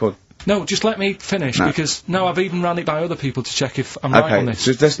 Play record. No, just let me finish, because... No, I've even ran it by other people to check if I'm right on this.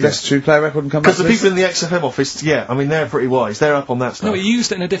 So let's do play record and come back to because the people in the XFM office, I mean, they're pretty wise. They're up on that stuff. No, he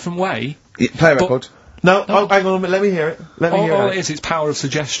used it in a different way. Play record. No, hang on a minute, let me hear it. All it is, it's power of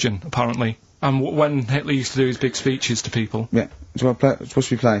suggestion, apparently. And when Hitler used to do his big speeches to people... Yeah. Do you want to play? It's supposed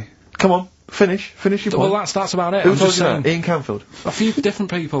to be play. Come on, finish your point. Well, that's about it. Who told you that? Ian Canfield? A few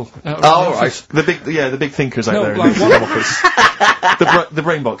different people. Right. The big thinkers out there in the XFM office. The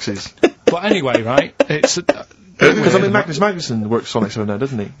brain boxes. But anyway, right, it's... Because, I mean, Magnus Magnusson works on XFM now,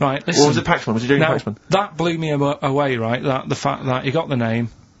 doesn't he? Right, listen. Or was it Paxman? Was he doing Paxman? That blew me away, right, that the fact that he got the name,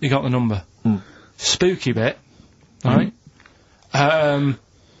 he got the number. Spooky bit, right?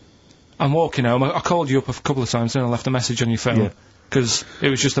 I'm walking home. I called you up a couple of times and I left a message on your phone. Because it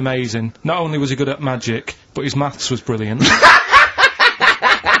was just amazing. Not only was he good at magic, but his maths was brilliant.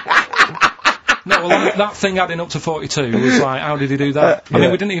 No, well, that thing adding up to 42 was like, how did he do that? I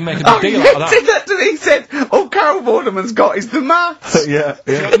mean, we didn't even make a big deal out of that. He said, all Carol Vorderman's got is the maths. Do you know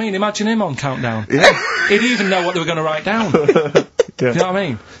what I mean? Imagine him on Countdown. He'd even know what they were going to write down. Do you know what I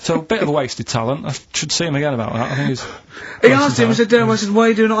mean? So, a bit of a wasted talent. I should see him again about that. I think he's... He asked him, I said, why are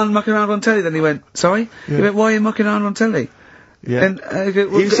you doing it on mucking around on telly? Then he went, sorry? He went, why are you mucking around on telly? Yeah. And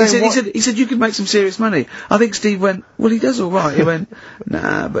he said you could make some serious money. I think Steve went, well, he does all right. He went,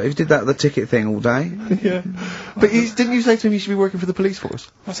 nah, but he did that the ticket thing all day. Yeah. But didn't you say to him you should be working for the police force?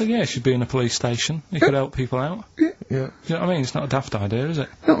 I said, yeah, he should be in a police station. He could help people out. Yeah. Do you know what I mean? It's not a daft idea, is it?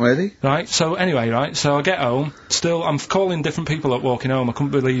 Not really. Right, so anyway, right, so I get home, still, I'm calling different people up walking home, I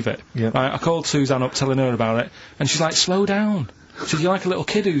couldn't believe it. Yeah. Right, I called Suzanne up telling her about it, and she's like, slow down. She said, you're like a little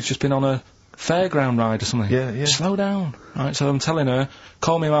kid who's just been on a fairground ride or something. Yeah, yeah. Slow down. Right, so I'm telling her,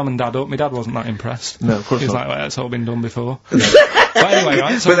 call me mum and dad up. My dad wasn't that impressed. No, of course He was not. like, well, that's all been done before. But anyway,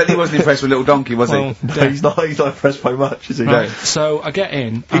 right, so... But then he wasn't impressed with Little Donkey, was well, he? No, he's not impressed by much, is he? right, so I get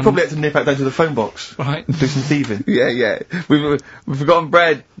in, He and- probably had to nip out down to the phone box. Right. Do some thieving. Yeah. We've forgotten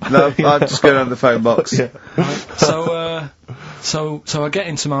bread. No, I'll just go down the phone box. Yeah. So I get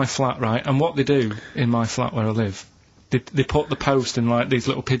into my flat, right, and what they do in my flat where I live, they put the post in like these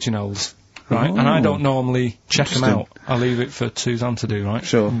little pigeonholes, right, and I don't normally check them out. I leave it for Suzanne to do, right?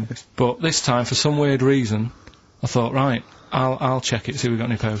 Sure. But this time, for some weird reason, I thought, right, I'll check it, see if we've got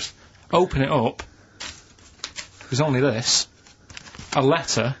any post. Open it up. There's only this. A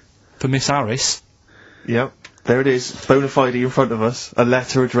letter for Miss Harris. Yep. There it is. Bona fide in front of us. A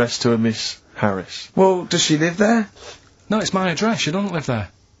letter addressed to a Miss Harris. Well, does she live there? No, it's my address. She doesn't live there.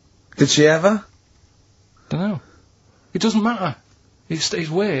 Did she ever? Don't know. It doesn't matter. It's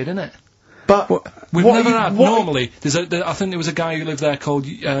weird, isn't it? But We've what never are you- had. what- Normally, I think there was a guy who lived there called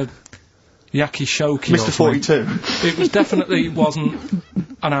Yaki Shoki. Mr. 42. It was definitely wasn't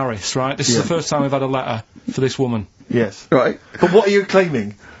an Harris, right? This is Yeah. the first time we've had a letter for this woman. Yes. Right. But what are you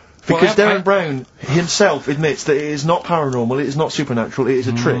claiming? Because Well, Darren Brown himself admits that it is not paranormal, it is not supernatural, it is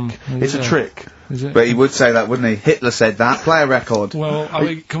a trick. It's a yeah. trick. Is it? But he would say that, wouldn't he? Hitler said that. Play a record. Well,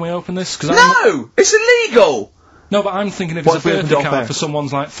 can we open this? 'Cause No! It's illegal! No, but I'm thinking if What it's if a we opened birthday it off card air? for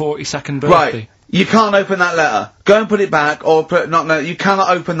someone's like 42nd birthday. Right. You can't open that letter. Go and put it back, or put you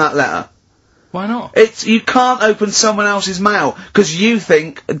cannot open that letter. Why not? You can't open someone else's mail, because you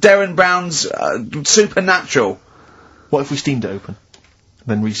think Darren Brown's supernatural. What if we steamed it open?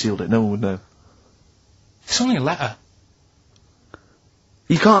 Then resealed it? No one would know. It's only a letter.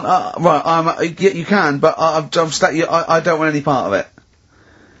 You can't, yeah, you can, but I don't want any part of it.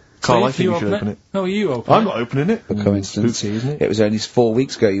 Carl, So I think you should open it. No, you open I'm it. not opening it. A coincidence. Spooky, isn't it? It was only 4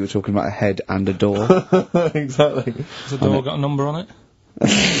 weeks ago you were talking about a head and a door. Exactly. Has the door got a number on it?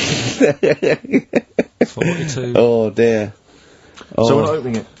 42. Oh dear. Oh, So we're not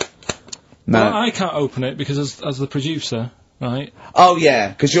opening it. no. Well, I can't open it because as the producer, right? Oh yeah,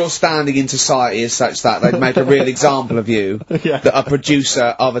 because your standing in society is such that they'd make a real example of you. Yeah. That a producer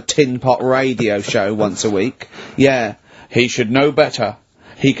of a tin pot radio show once a week. Yeah, he should know better.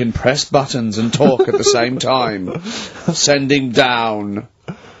 He can press buttons and talk at the same time. Send him down.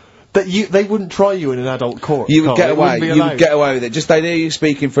 They wouldn't try you in an adult court. You would Carl. get It away. wouldn't be You allowed. would get away with it. Just they'd hear you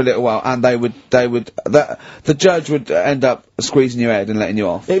speaking for a little while, and the judge would end up squeezing your head and letting you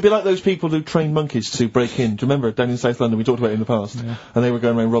off. It'd be like those people who train monkeys to break in. Do you remember down in South London? We talked about it in the past, and they were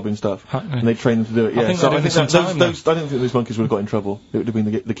going around robbing stuff, and they trained them to do it. Yeah, think so they're I doing think some that, time those I don't think those monkeys would have got in trouble. It would have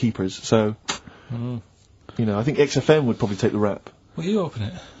been the keepers. So, you know, I think XFM would probably take the rap. Will you open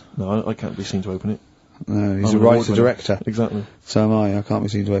it? No, I can't be seen to open it. No, he's I'm a an writer award winner. director. Exactly. So am I. I can't be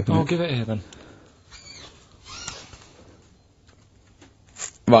seen to open Oh, it. give it here then.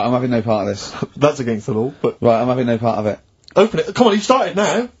 Right, I'm having no part of this. That's against the law, but Right, I'm having no part of it. open it. Come on, you started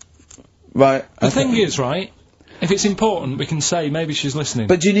now. Right. The okay. thing is, right? If it's important, we can say maybe she's listening.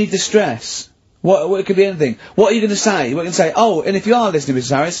 But do you need the stress? What it could be anything. What are you going to say? What are you going to say? Oh, and if you are listening,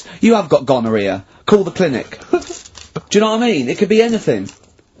 Mrs. Harris, you have got gonorrhea. Call the clinic. Do you know what I mean? It could be anything.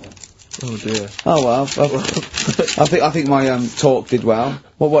 Oh dear. Oh well. I think my talk did well.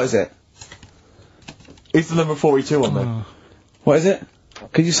 What is it? Is the number 42 on there? Oh, What is it?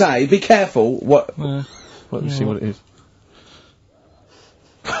 Can you say? Be careful. What? Let me see what it is.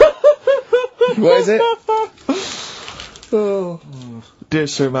 What is it? Oh. Dear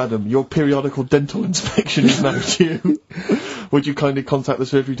Sir, Madam, your periodical dental inspection is now due. Would you kindly contact the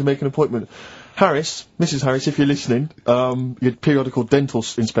surgery to make an appointment? Harris, Mrs. Harris, if you're listening, your periodical dental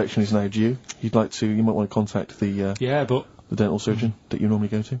inspection is now due. You might want to contact the yeah, but dental surgeon that you normally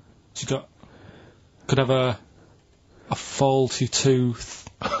go to. she could have a faulty tooth.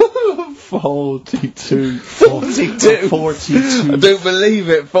 42. 42. 42. I don't believe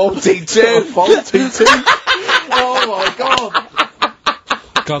it. 42. 42. Oh my god.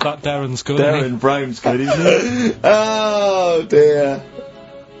 God, that Darren's good. isn't he? Darren Brown's good, isn't he? Oh dear.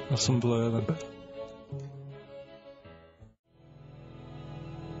 That's some blur then.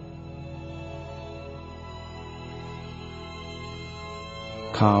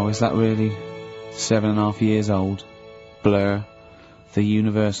 Carl, is that really 7.5 years old? Blur. the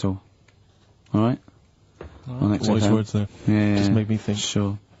universal. Alright? On Wise XFM. words there. Yeah. Just made me think.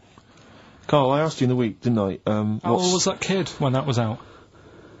 Sure. Carl, I asked you in the week, didn't I? How old was that kid when that was out?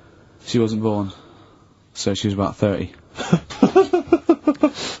 She wasn't born. So she was about 30.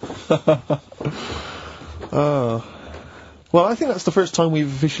 Well, I think that's the first time we've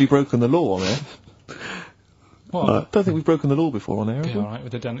officially broken the law on air. What? I don't think we've broken the law before on air. Be have we? alright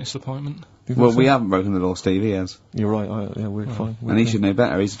with a dentist appointment. Well, we haven't broken the law, Steve, he has. You're right. Yeah, we're fine. And he should know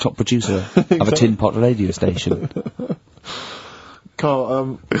better, he's the top producer of a tin pot radio station.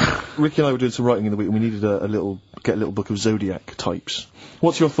 Carl, Ricky and I were doing some writing in the week, and we needed get a little book of zodiac types.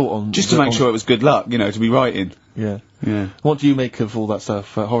 What's your thought on? Just to make sure it was good luck, to be writing. Yeah. Yeah. What do you make of all that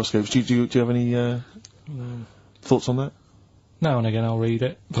stuff? Horoscopes? Do you have any thoughts on that? Now and again I'll read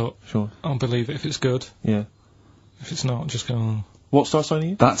it, but Sure. I'll believe it if it's good. Yeah. If it's not, just go on. What star sign are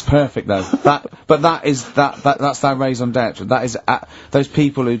you? That's perfect though. That's their raison d'etre. That is, those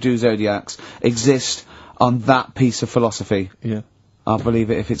people who do zodiacs exist on that piece of philosophy. Yeah. I'll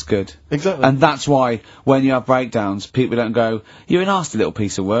believe it if it's good. Exactly. And that's why, when you have breakdowns, people don't go, you're a nasty little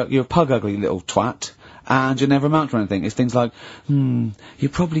piece of work, you're a pug-ugly little twat, and you'll never amount to anything. It's things like, you're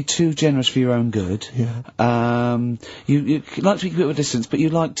probably too generous for your own good. Yeah. You like to keep a bit of a distance, but you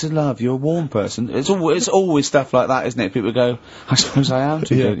like to love, you're a warm person. It's always stuff like that, isn't it? People go, I suppose I am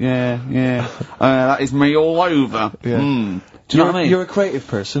too good. Yeah. That is me all over. Yeah. Do you know what I mean? You're a creative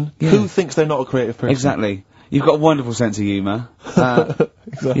person. Yeah. Who thinks they're not a creative person? Exactly. You've got a wonderful sense of humour.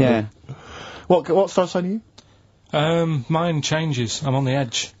 Exactly. Yeah. What star sign are you? Mine changes. I'm on the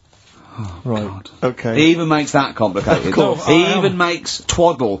edge. Right. God. Okay. He even makes that complicated. Of course. He even makes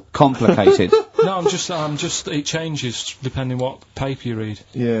twaddle complicated. No, I'm just, it changes depending what paper you read.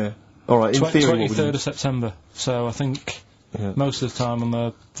 Yeah. Alright, in theory, what would 23rd you... of September. So I think Yeah. most of the time I'm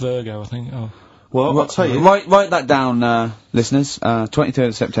a Virgo, I think. Oh. Well, I'll tell you. Write that down, listeners. 23rd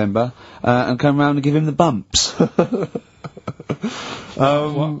of September, and come round and give him the bumps.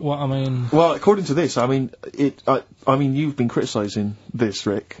 What I mean... Well, according to this, I mean, you've been criticising this,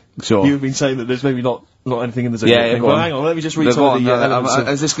 Rick. Sure. You've been saying that there's maybe not anything in the zodiac Yeah, thing. go Well, on. hang on, let me just read Go some on, of the elements of-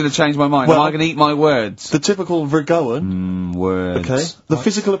 is this going to change my mind? Well, Am I going to eat my words? The typical Virgoan, Words. okay? The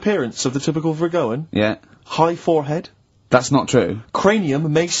physical appearance of the typical Virgoan, Yeah. high forehead, That's not true.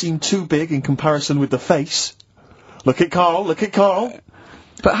 cranium may seem too big in comparison with the face. Look at Carl.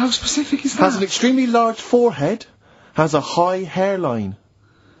 But how specific is Has an extremely large forehead, has a high hairline,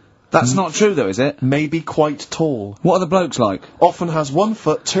 That's not true though, is it? may be quite tall, What are the blokes like? often has one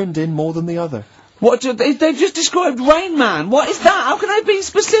foot turned in more than the other. They've just described Rain Man. What is that? How can they be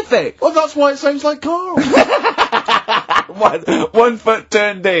specific? Well, that's why it sounds like Carl. One foot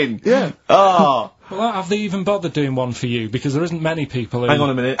turned in. Yeah. Oh. Well, have they even bothered doing one for you? Because there isn't many people who... Hang on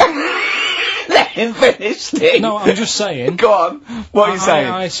a minute. Let him finish, Steve. No, I'm just saying... Go on. What are you saying?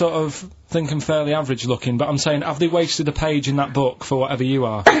 I sort of think I'm fairly average looking, but I'm saying, have they wasted a page in that book for whatever you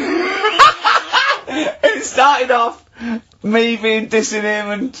are? It started off me being dissing him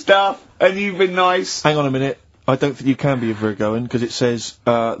and stuff, and you've been nice. Hang on a minute. I don't think you can be a Virgoan, because it says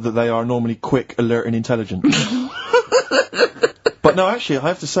that they are normally quick, alert and intelligent. But no, actually, I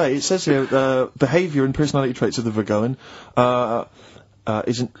have to say, it says here, behaviour and personality traits of the Virgoan, as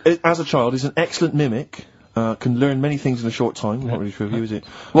a child, is an excellent mimic, can learn many things in a short time. Not really true of you, is it?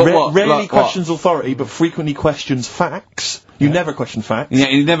 What, rarely like questions authority, but frequently questions facts. You never question facts. Yeah,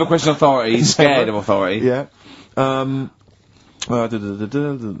 he never questions authority, he's scared of authority. Yeah.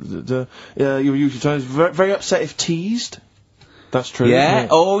 You're usually times very upset if teased. That's true. Yeah, isn't it?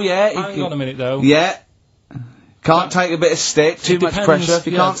 oh yeah. Hang on a minute, though. Yeah. Can't take a bit of stick, too much depends, pressure. If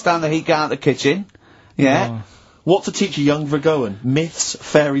you yeah. can't stand the heat, get out the kitchen. Yeah. Oh. What to teach a young Virgoan? Myths,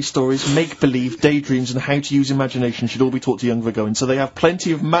 fairy stories, make-believe, daydreams, and how to use imagination should all be taught to young Virgoans, so they have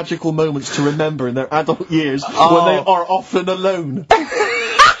plenty of magical moments to remember in their adult years when they are often alone.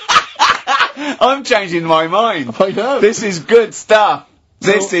 I'm changing my mind. I know. This is good stuff.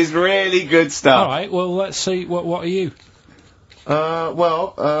 This is really good stuff. Alright, well, let's see, what are you? I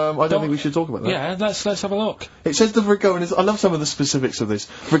don't think we should talk about that. Yeah, let's have a look. It says the Virgoan is... I love some of the specifics of this.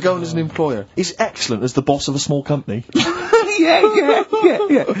 Virgoan is an employer. He's excellent as the boss of a small company. yeah.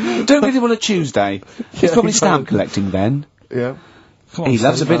 Don't get him on a Tuesday. He's probably stamp collecting then. Yeah. Come on, He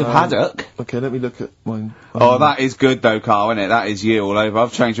loves a Steve. bit of haddock. Okay, let me look at mine. Oh, that is good though, Carl, isn't it? That is you all over.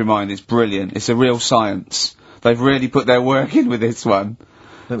 I've changed my mind. It's brilliant. It's a real science. They've really put their work in with this one.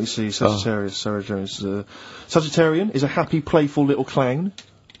 Let me see. Sagittarius. Sagittarian is a happy, playful little clown.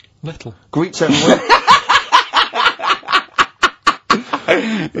 Little. Greets everyone.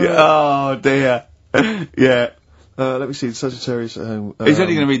 Oh dear. Yeah. Let me see. Sagittarius at home. He's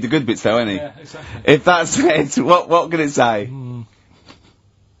only going to read the good bits though, isn't he? Yeah, exactly. If that says, what can it say?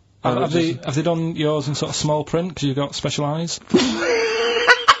 Have they done yours in sort of small print because you've got special eyes?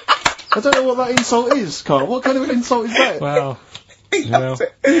 I don't know what that insult is, Carl. What kind of an insult is that? Well, you know.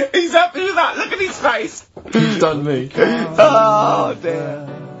 He's happy with that. Look at his face. You've done me. Oh, dear.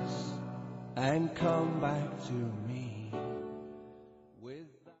 And come back to me with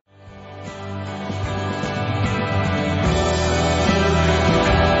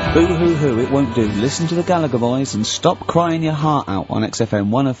Boo hoo hoo, it won't do. Listen to the Gallagher Boys and stop crying your heart out on XFM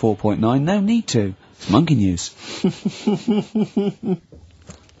 104.9. No need to. It's monkey news.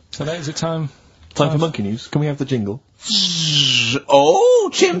 So is it time? Time for monkey news. Can we have the jingle? Oh,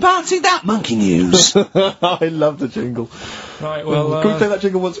 chimpanzee, that monkey news. I love the jingle. Right, well, Can we play that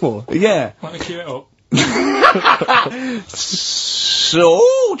jingle once more? Yeah. let me cue it up.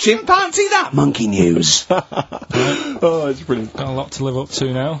 So, chimpanzee, that monkey news. Oh, it's brilliant. Got a lot to live up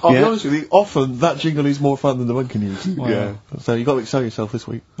to now. I'll be Yeah. honest with you, often that jingle is more fun than the monkey news. Wow. Yeah. So you've got to excel yourself this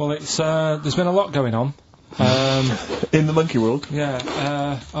week. Well, it's there's been a lot going on. In the monkey world.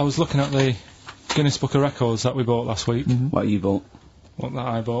 Yeah, I was looking at the Guinness Book of Records that we bought last week. What you bought? What that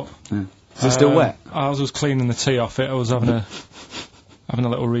I bought. Yeah. Is it still wet? I was cleaning the tea off it. I was having a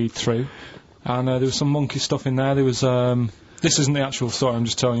little read through, and there was some monkey stuff in there. There was this isn't the actual story. I'm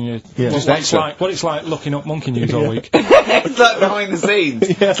just telling you Yeah. what it's like looking up monkey news all week. It's like behind the scenes.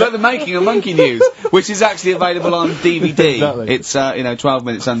 It's like the making of Monkey News, which is actually available on DVD. Exactly. It's 12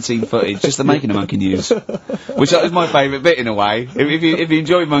 minutes unseen footage, just the making of Monkey News, which is my favourite bit in a way. If you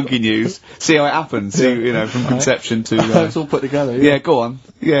enjoy Monkey News, see how it happens. See, from conception to. It's all put together. Yeah, go on.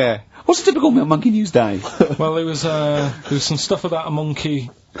 Yeah. What's a typical Monkey News day? Well, there was some stuff about a monkey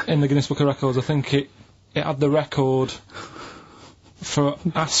in the Guinness Book of Records. I think it had the record for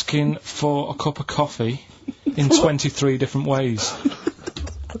asking for a cup of coffee in 23 different ways.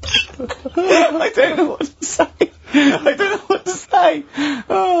 I don't know what to say. I don't know what to say.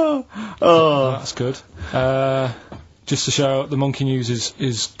 Oh. That's good. Just to show the monkey news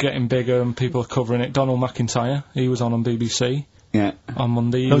is getting bigger and people are covering it. Donald McIntyre, he was on BBC Yeah. on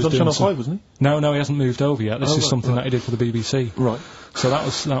Monday. That was on doing Channel some- 5, wasn't No, he hasn't moved over yet. This is right, something right. that he did for the BBC. he? Right. So that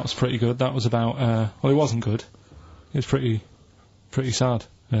was pretty good. That was about well, it wasn't good. It was pretty sad,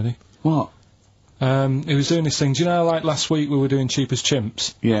 really. What? He was doing this thing. Do you know, like last week we were doing Cheap as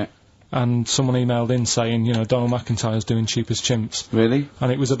Chimps, Yeah. and someone emailed in saying, Donald McIntyre's doing Cheap as Chimps, Really?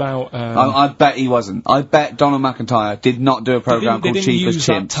 and it was about. I bet he wasn't. I bet Donald McIntyre did not do a programme they called didn't Cheap as use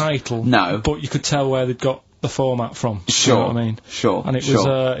that Chimps. title. No. But you could tell where they'd got the format from. Sure. You know what I mean? Sure. And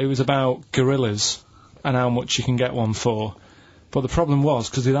it was about gorillas and how much you can get one for. But the problem was,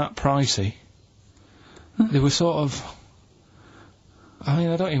 because they're that pricey, they were sort of. I mean,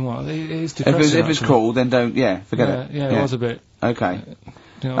 I don't even want. It is depressing. If it's actually. cool, then don't. Yeah, forget it. Yeah, it was a bit. Okay.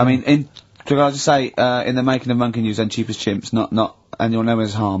 You know what I mean, can I just say, in the making of Monkey News and Cheap as Chimps, not, and you're no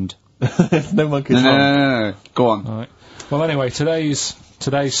one's harmed. No monkey's No. harmed. Go on. All right. Well, anyway, today's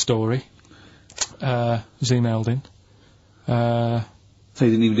story was emailed in. So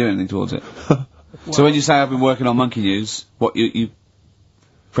you didn't even do anything towards it. So when you say I've been working on Monkey News, what you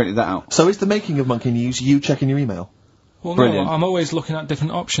printed that out? So is the making of monkey news you checking your email? Well, Brilliant. no, I'm always looking at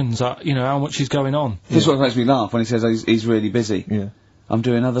different options. At how much is going on. This is what makes me laugh when he says he's really busy. Yeah. I'm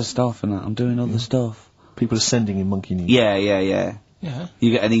doing other stuff and that. I'm doing other stuff. People are sending in monkey news. Yeah. Yeah.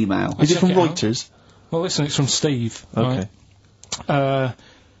 You get an email. Is it check from it out. Reuters? Well, listen, it's from Steve. Okay. Right?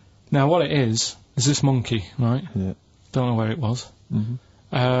 Now, what it is this monkey, right? Yeah. Don't know where it was. Mhm.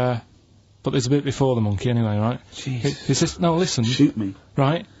 But there's a bit before the monkey, anyway, right? Jeez. Is this? No, listen. Shoot me.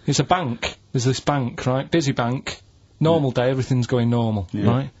 Right? It's a bank. There's this bank, right? Busy bank. Normal day, everything's going normal, Yeah.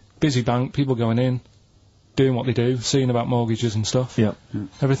 right? Busy bank, people going in, doing what they do, seeing about mortgages and stuff. Yeah.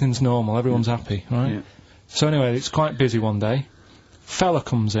 Everything's normal, everyone's happy, right? Yeah. So anyway, it's quite busy one day. Fella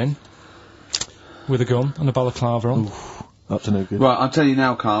comes in with a gun and a balaclava on. Up to no good. Right, I'll tell you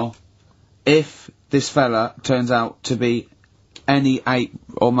now, Carl. If this fella turns out to be any ape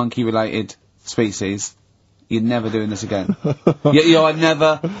or monkey related species, you're never doing this again. I'd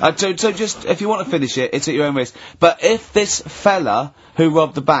never. So just, if you want to finish it, it's at your own risk. But if this fella who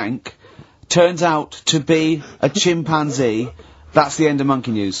robbed the bank turns out to be a chimpanzee, that's the end of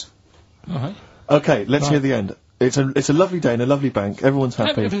Monkey News. Alright. Okay, let's Right. hear the end. It's a lovely day in a lovely bank. Everyone's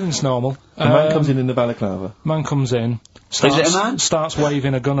happy. Everything's normal. The man comes in the balaclava. Man comes in. Is it a man? Starts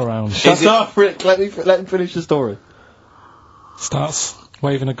waving a gun around. Shut up, Rick. Let him finish the story. Starts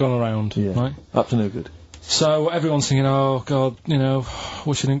waving a gun around. Yeah. Right? Up to no good. So everyone's thinking, oh God,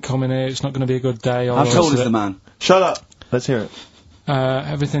 wish I didn't come in here. It's not going to be a good day. all How the tall rest is of the it. man? Shut up. Let's hear it.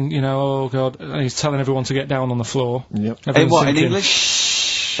 Everything, oh God. And he's telling everyone to get down on the floor. Yep. In Everyone's what, in thinking-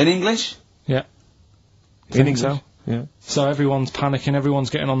 English? In English? Yeah. In Think English? so? Yeah. So everyone's panicking, everyone's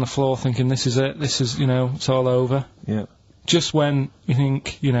getting on the floor thinking this is it, it's all over. Yeah. Just when you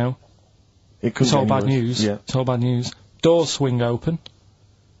think, it's all bad news. Yeah. It's all bad news. Doors swing open.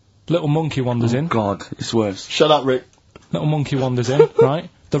 Little monkey wanders in. God, it's worse. Shut up, Rick. Little monkey wanders in, right?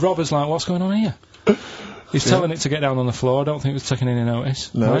 The robber's like, what's going on here? He's telling it to get down on the floor. I don't think it was taking any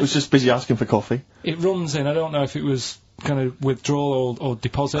notice. No, right? it was just busy asking for coffee. It runs in. I don't know if it was kind of withdrawal or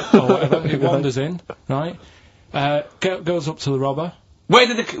deposit or whatever. It wanders in, right? Goes up to the robber. Where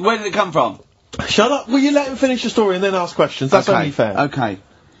did it come from? Shut up. Will you let him finish the story and then ask questions? That's only fair. Okay.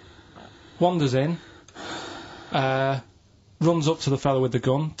 Wanders in. Runs up to the fella with the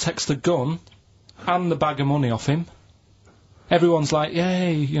gun. Takes the gun and the bag of money off him. Everyone's like,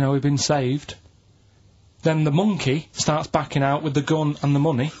 yay, we've been saved. Then the monkey starts backing out with the gun and the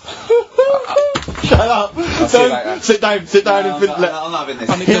money. Shut up! Don't sit down and I'm not having this.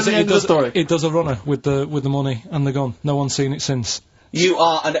 And Here's the end of the story. It does a runner with the money and the gun. No one's seen it since. You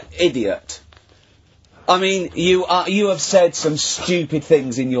are an idiot. I mean, you have said some stupid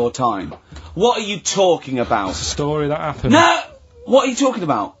things in your time. What are you talking about? It's a story that happened. No! What are you talking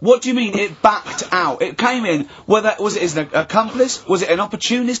about? What do you mean it backed out? It came in, was it as an accomplice? Was it an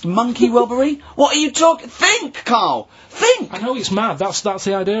opportunist monkey robbery? What are you talking? Think, Carl! Think! I know it's mad. That's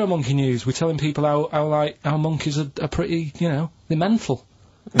the idea of Monkey News. We're telling people how monkeys are pretty, they're mental.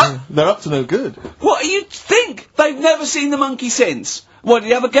 Yeah. They're up to no good. What do you think? They've never seen the monkey since. What, did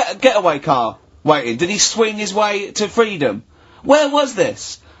he have a getaway car waiting? Did he swing his way to freedom? Where was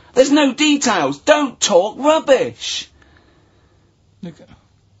this? There's no details. Don't talk rubbish.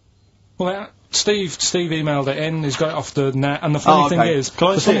 Well, Steve emailed it in. He's got it off the net, and the funny thing is, can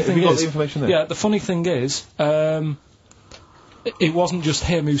I see it? Have you got the information there? Yeah, the funny thing is, it wasn't just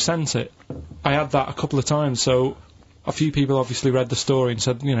him who sent it. I had that a couple of times, so a few people obviously read the story and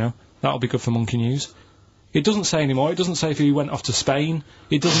said, that'll be good for Monkey News. It doesn't say anymore. It doesn't say if he went off to Spain.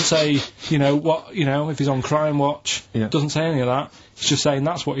 It doesn't say, if he's on Crime Watch. Yeah. It doesn't say any of that. It's just saying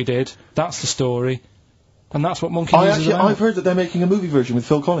that's what he did. That's the story. And that's what Monkey News is about. I've heard that they're making a movie version with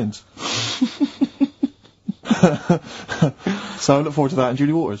Phil Collins. So I look forward to that and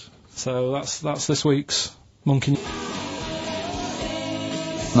Julie Waters. So that's this week's Monkey News.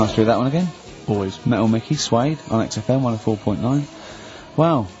 Nice to do that one again. Always. Metal Mickey, Suede, on XFM 104.9.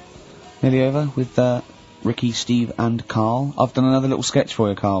 Wow. Nearly over with Ricky, Steve and Carl. I've done another little sketch for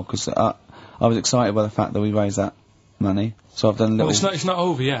you, Carl, because I was excited by the fact that we raised that money. So I've done a little... Well, it's not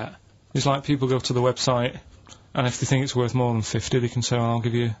over yet. It's like people go to the website, and if they think it's worth more than 50, they can say, I'll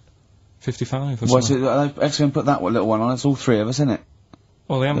give you 55 or something. Well,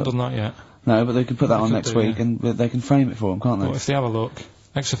 they haven't done that yet. No, but they can put that on next week, and they can frame it for them, can't they? Well, if they have a look,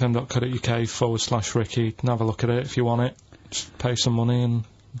 xfm.co.uk/Ricky, and have a look at it if you want it. Just pay some money and...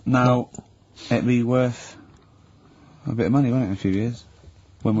 Now, it'd be worth a bit of money, won't it, in a few years?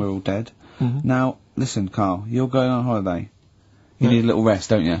 When we're all dead. Mm-hmm. Now, listen, Carl, you're going on holiday. You need a little rest,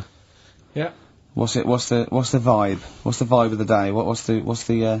 don't you? Yeah. What's the vibe? What's the vibe of the day? What's the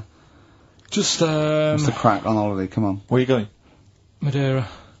crack on holiday? Come on. Where are you going? Madeira.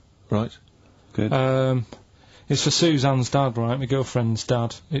 Right. Good. It's for Suzanne's dad, right? My girlfriend's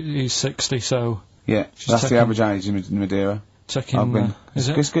dad. He's 60, so... Yeah, that's the average age in Madeira. Checking, is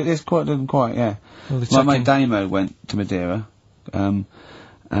it? It's quite, yeah. Well, my mate Damo went to Madeira, and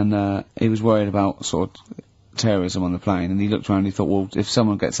he was worried about sort of terrorism on the plane, and he looked around and he thought, well, if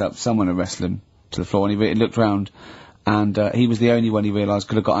someone gets up, someone will wrestle him to the floor, and he looked round, and he was the only one he realised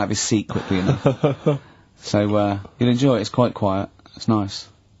could have got out of his seat quickly enough. So, you'll enjoy it, it's quite quiet, it's nice.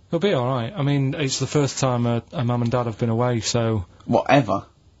 It'll be alright. I mean, it's the first time a mum and dad have been away, so... Whatever?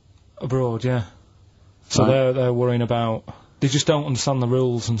 Abroad, yeah. So right. they're worrying about... They just don't understand the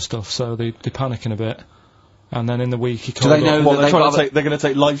rules and stuff, so they're panicking a bit. And then in the week he called Do they know well, that they're going to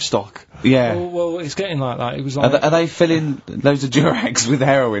take livestock. Yeah. Well, it's getting like that. It was like... Are they filling loads of Durags with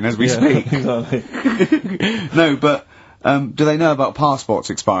heroin as we speak? Exactly. No, but, do they know about passports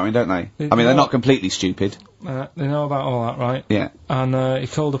expiring, don't they? I mean, they're not completely stupid. They know about all that, right? Yeah. And he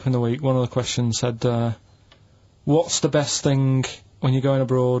called up in the week, one of the questions said, what's the best thing, when you're going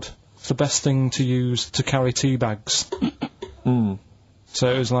abroad, what's the best thing to use to carry tea bags? So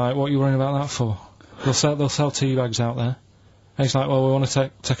it was like, what are you worrying about that for? They'll sell tea bags out there. And he's like, well, we want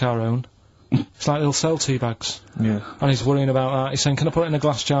to take our own. It's like, they'll sell tea bags. Yeah. And he's worrying about that. He's saying, can I put it in a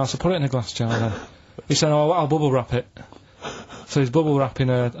glass jar? So put it in a glass jar then. He's saying, oh, I'll bubble wrap it. So he's bubble wrapping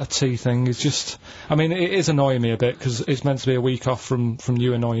a tea thing. It's just, I mean, it is annoying me a bit, because it's meant to be a week off from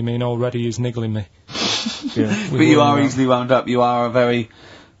you annoying me, and already he's niggling me. Yeah. But you are easily wound up. You are a very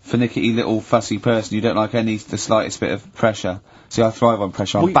finicky little fussy person. You don't like the slightest bit of pressure. See, I thrive on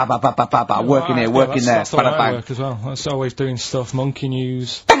pressure. I'm working here, working there. That's the way I Bang. work as well. That's always doing stuff. Monkey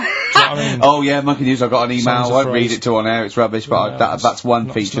news. Do you know what I mean? Oh yeah, Monkey News. I got an email. Songs I of won't read phrase. it to on air. It's rubbish, but that's one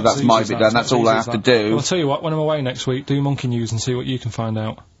Not- feature. it's not That's as my easy bit as done. that. That's It's all not I as have easy to as that. do. Well, I'll tell you what. When I'm away next week, do Monkey News and see what you can find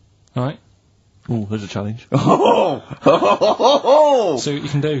out. Right? Oh, there's a challenge. Oh. See what you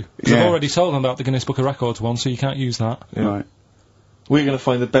can do. 'Cause Yeah. I've already told them about the Guinness Book of Records one, so you can't use that. Right. We're going to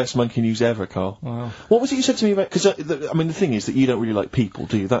find the best Monkey News ever, Carl. Wow. What was it you said to me about? Because I mean, the thing is that you don't really like people,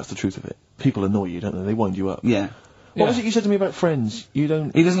 do you? That's the truth of it. People annoy you, don't they? They wind you up. Yeah. What was it you said to me about friends? You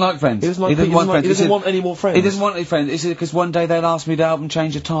don't. He doesn't like friends. He doesn't like. He doesn't want friends. He doesn't said- want any more friends. He doesn't want any friends. He said because one day they'll ask me to help them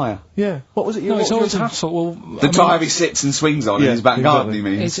change a tyre. Yeah. What was it? No, what it's was always your- hassle. Well, The tyre he sits and swings on in Yeah, his back garden. He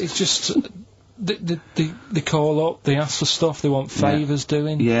exactly. means. It's just they call up, they ask for stuff, they want favours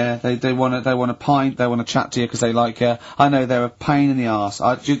doing. Yeah, they want a pint, they want to chat to you because they like you. I know they're a pain in the arse.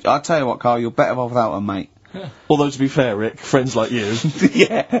 I tell you what, Carl, you're better off without them, mate. Although to be fair, Rick, friends like you.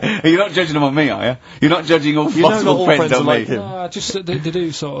 Yeah, you're not judging them on me, are you? You're not judging all You know not possible all friends friends on are me. like him. Just that they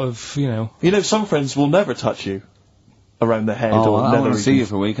do sort of, you know. You know, some friends will never touch you around the head Oh, or I never want to see even- you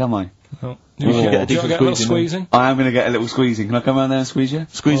for a week, am I? Oh. You should get a Do you decent get a little squeezing, squeezing? I am going to get a little squeezing. Can I come around there and squeeze you?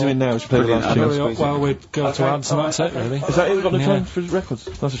 Squeeze him in now. We should play the Brilliant. last I'll tune. do Hurry up while we go to ads and that's it, really. Is that it? We've got no Yeah. time for records.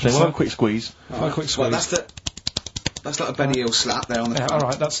 That's a shame. We'll have a quick squeeze. Have a quick squeeze. That's like a Benny Hill slap there on the Yeah,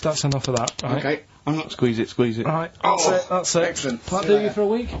 alright, that's enough of that. Right. Okay, I'm not. Squeeze it. Squeeze it. Right, Oh, that's it. excellent. That'll do you for a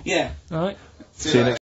week? Yeah. Alright. See you next.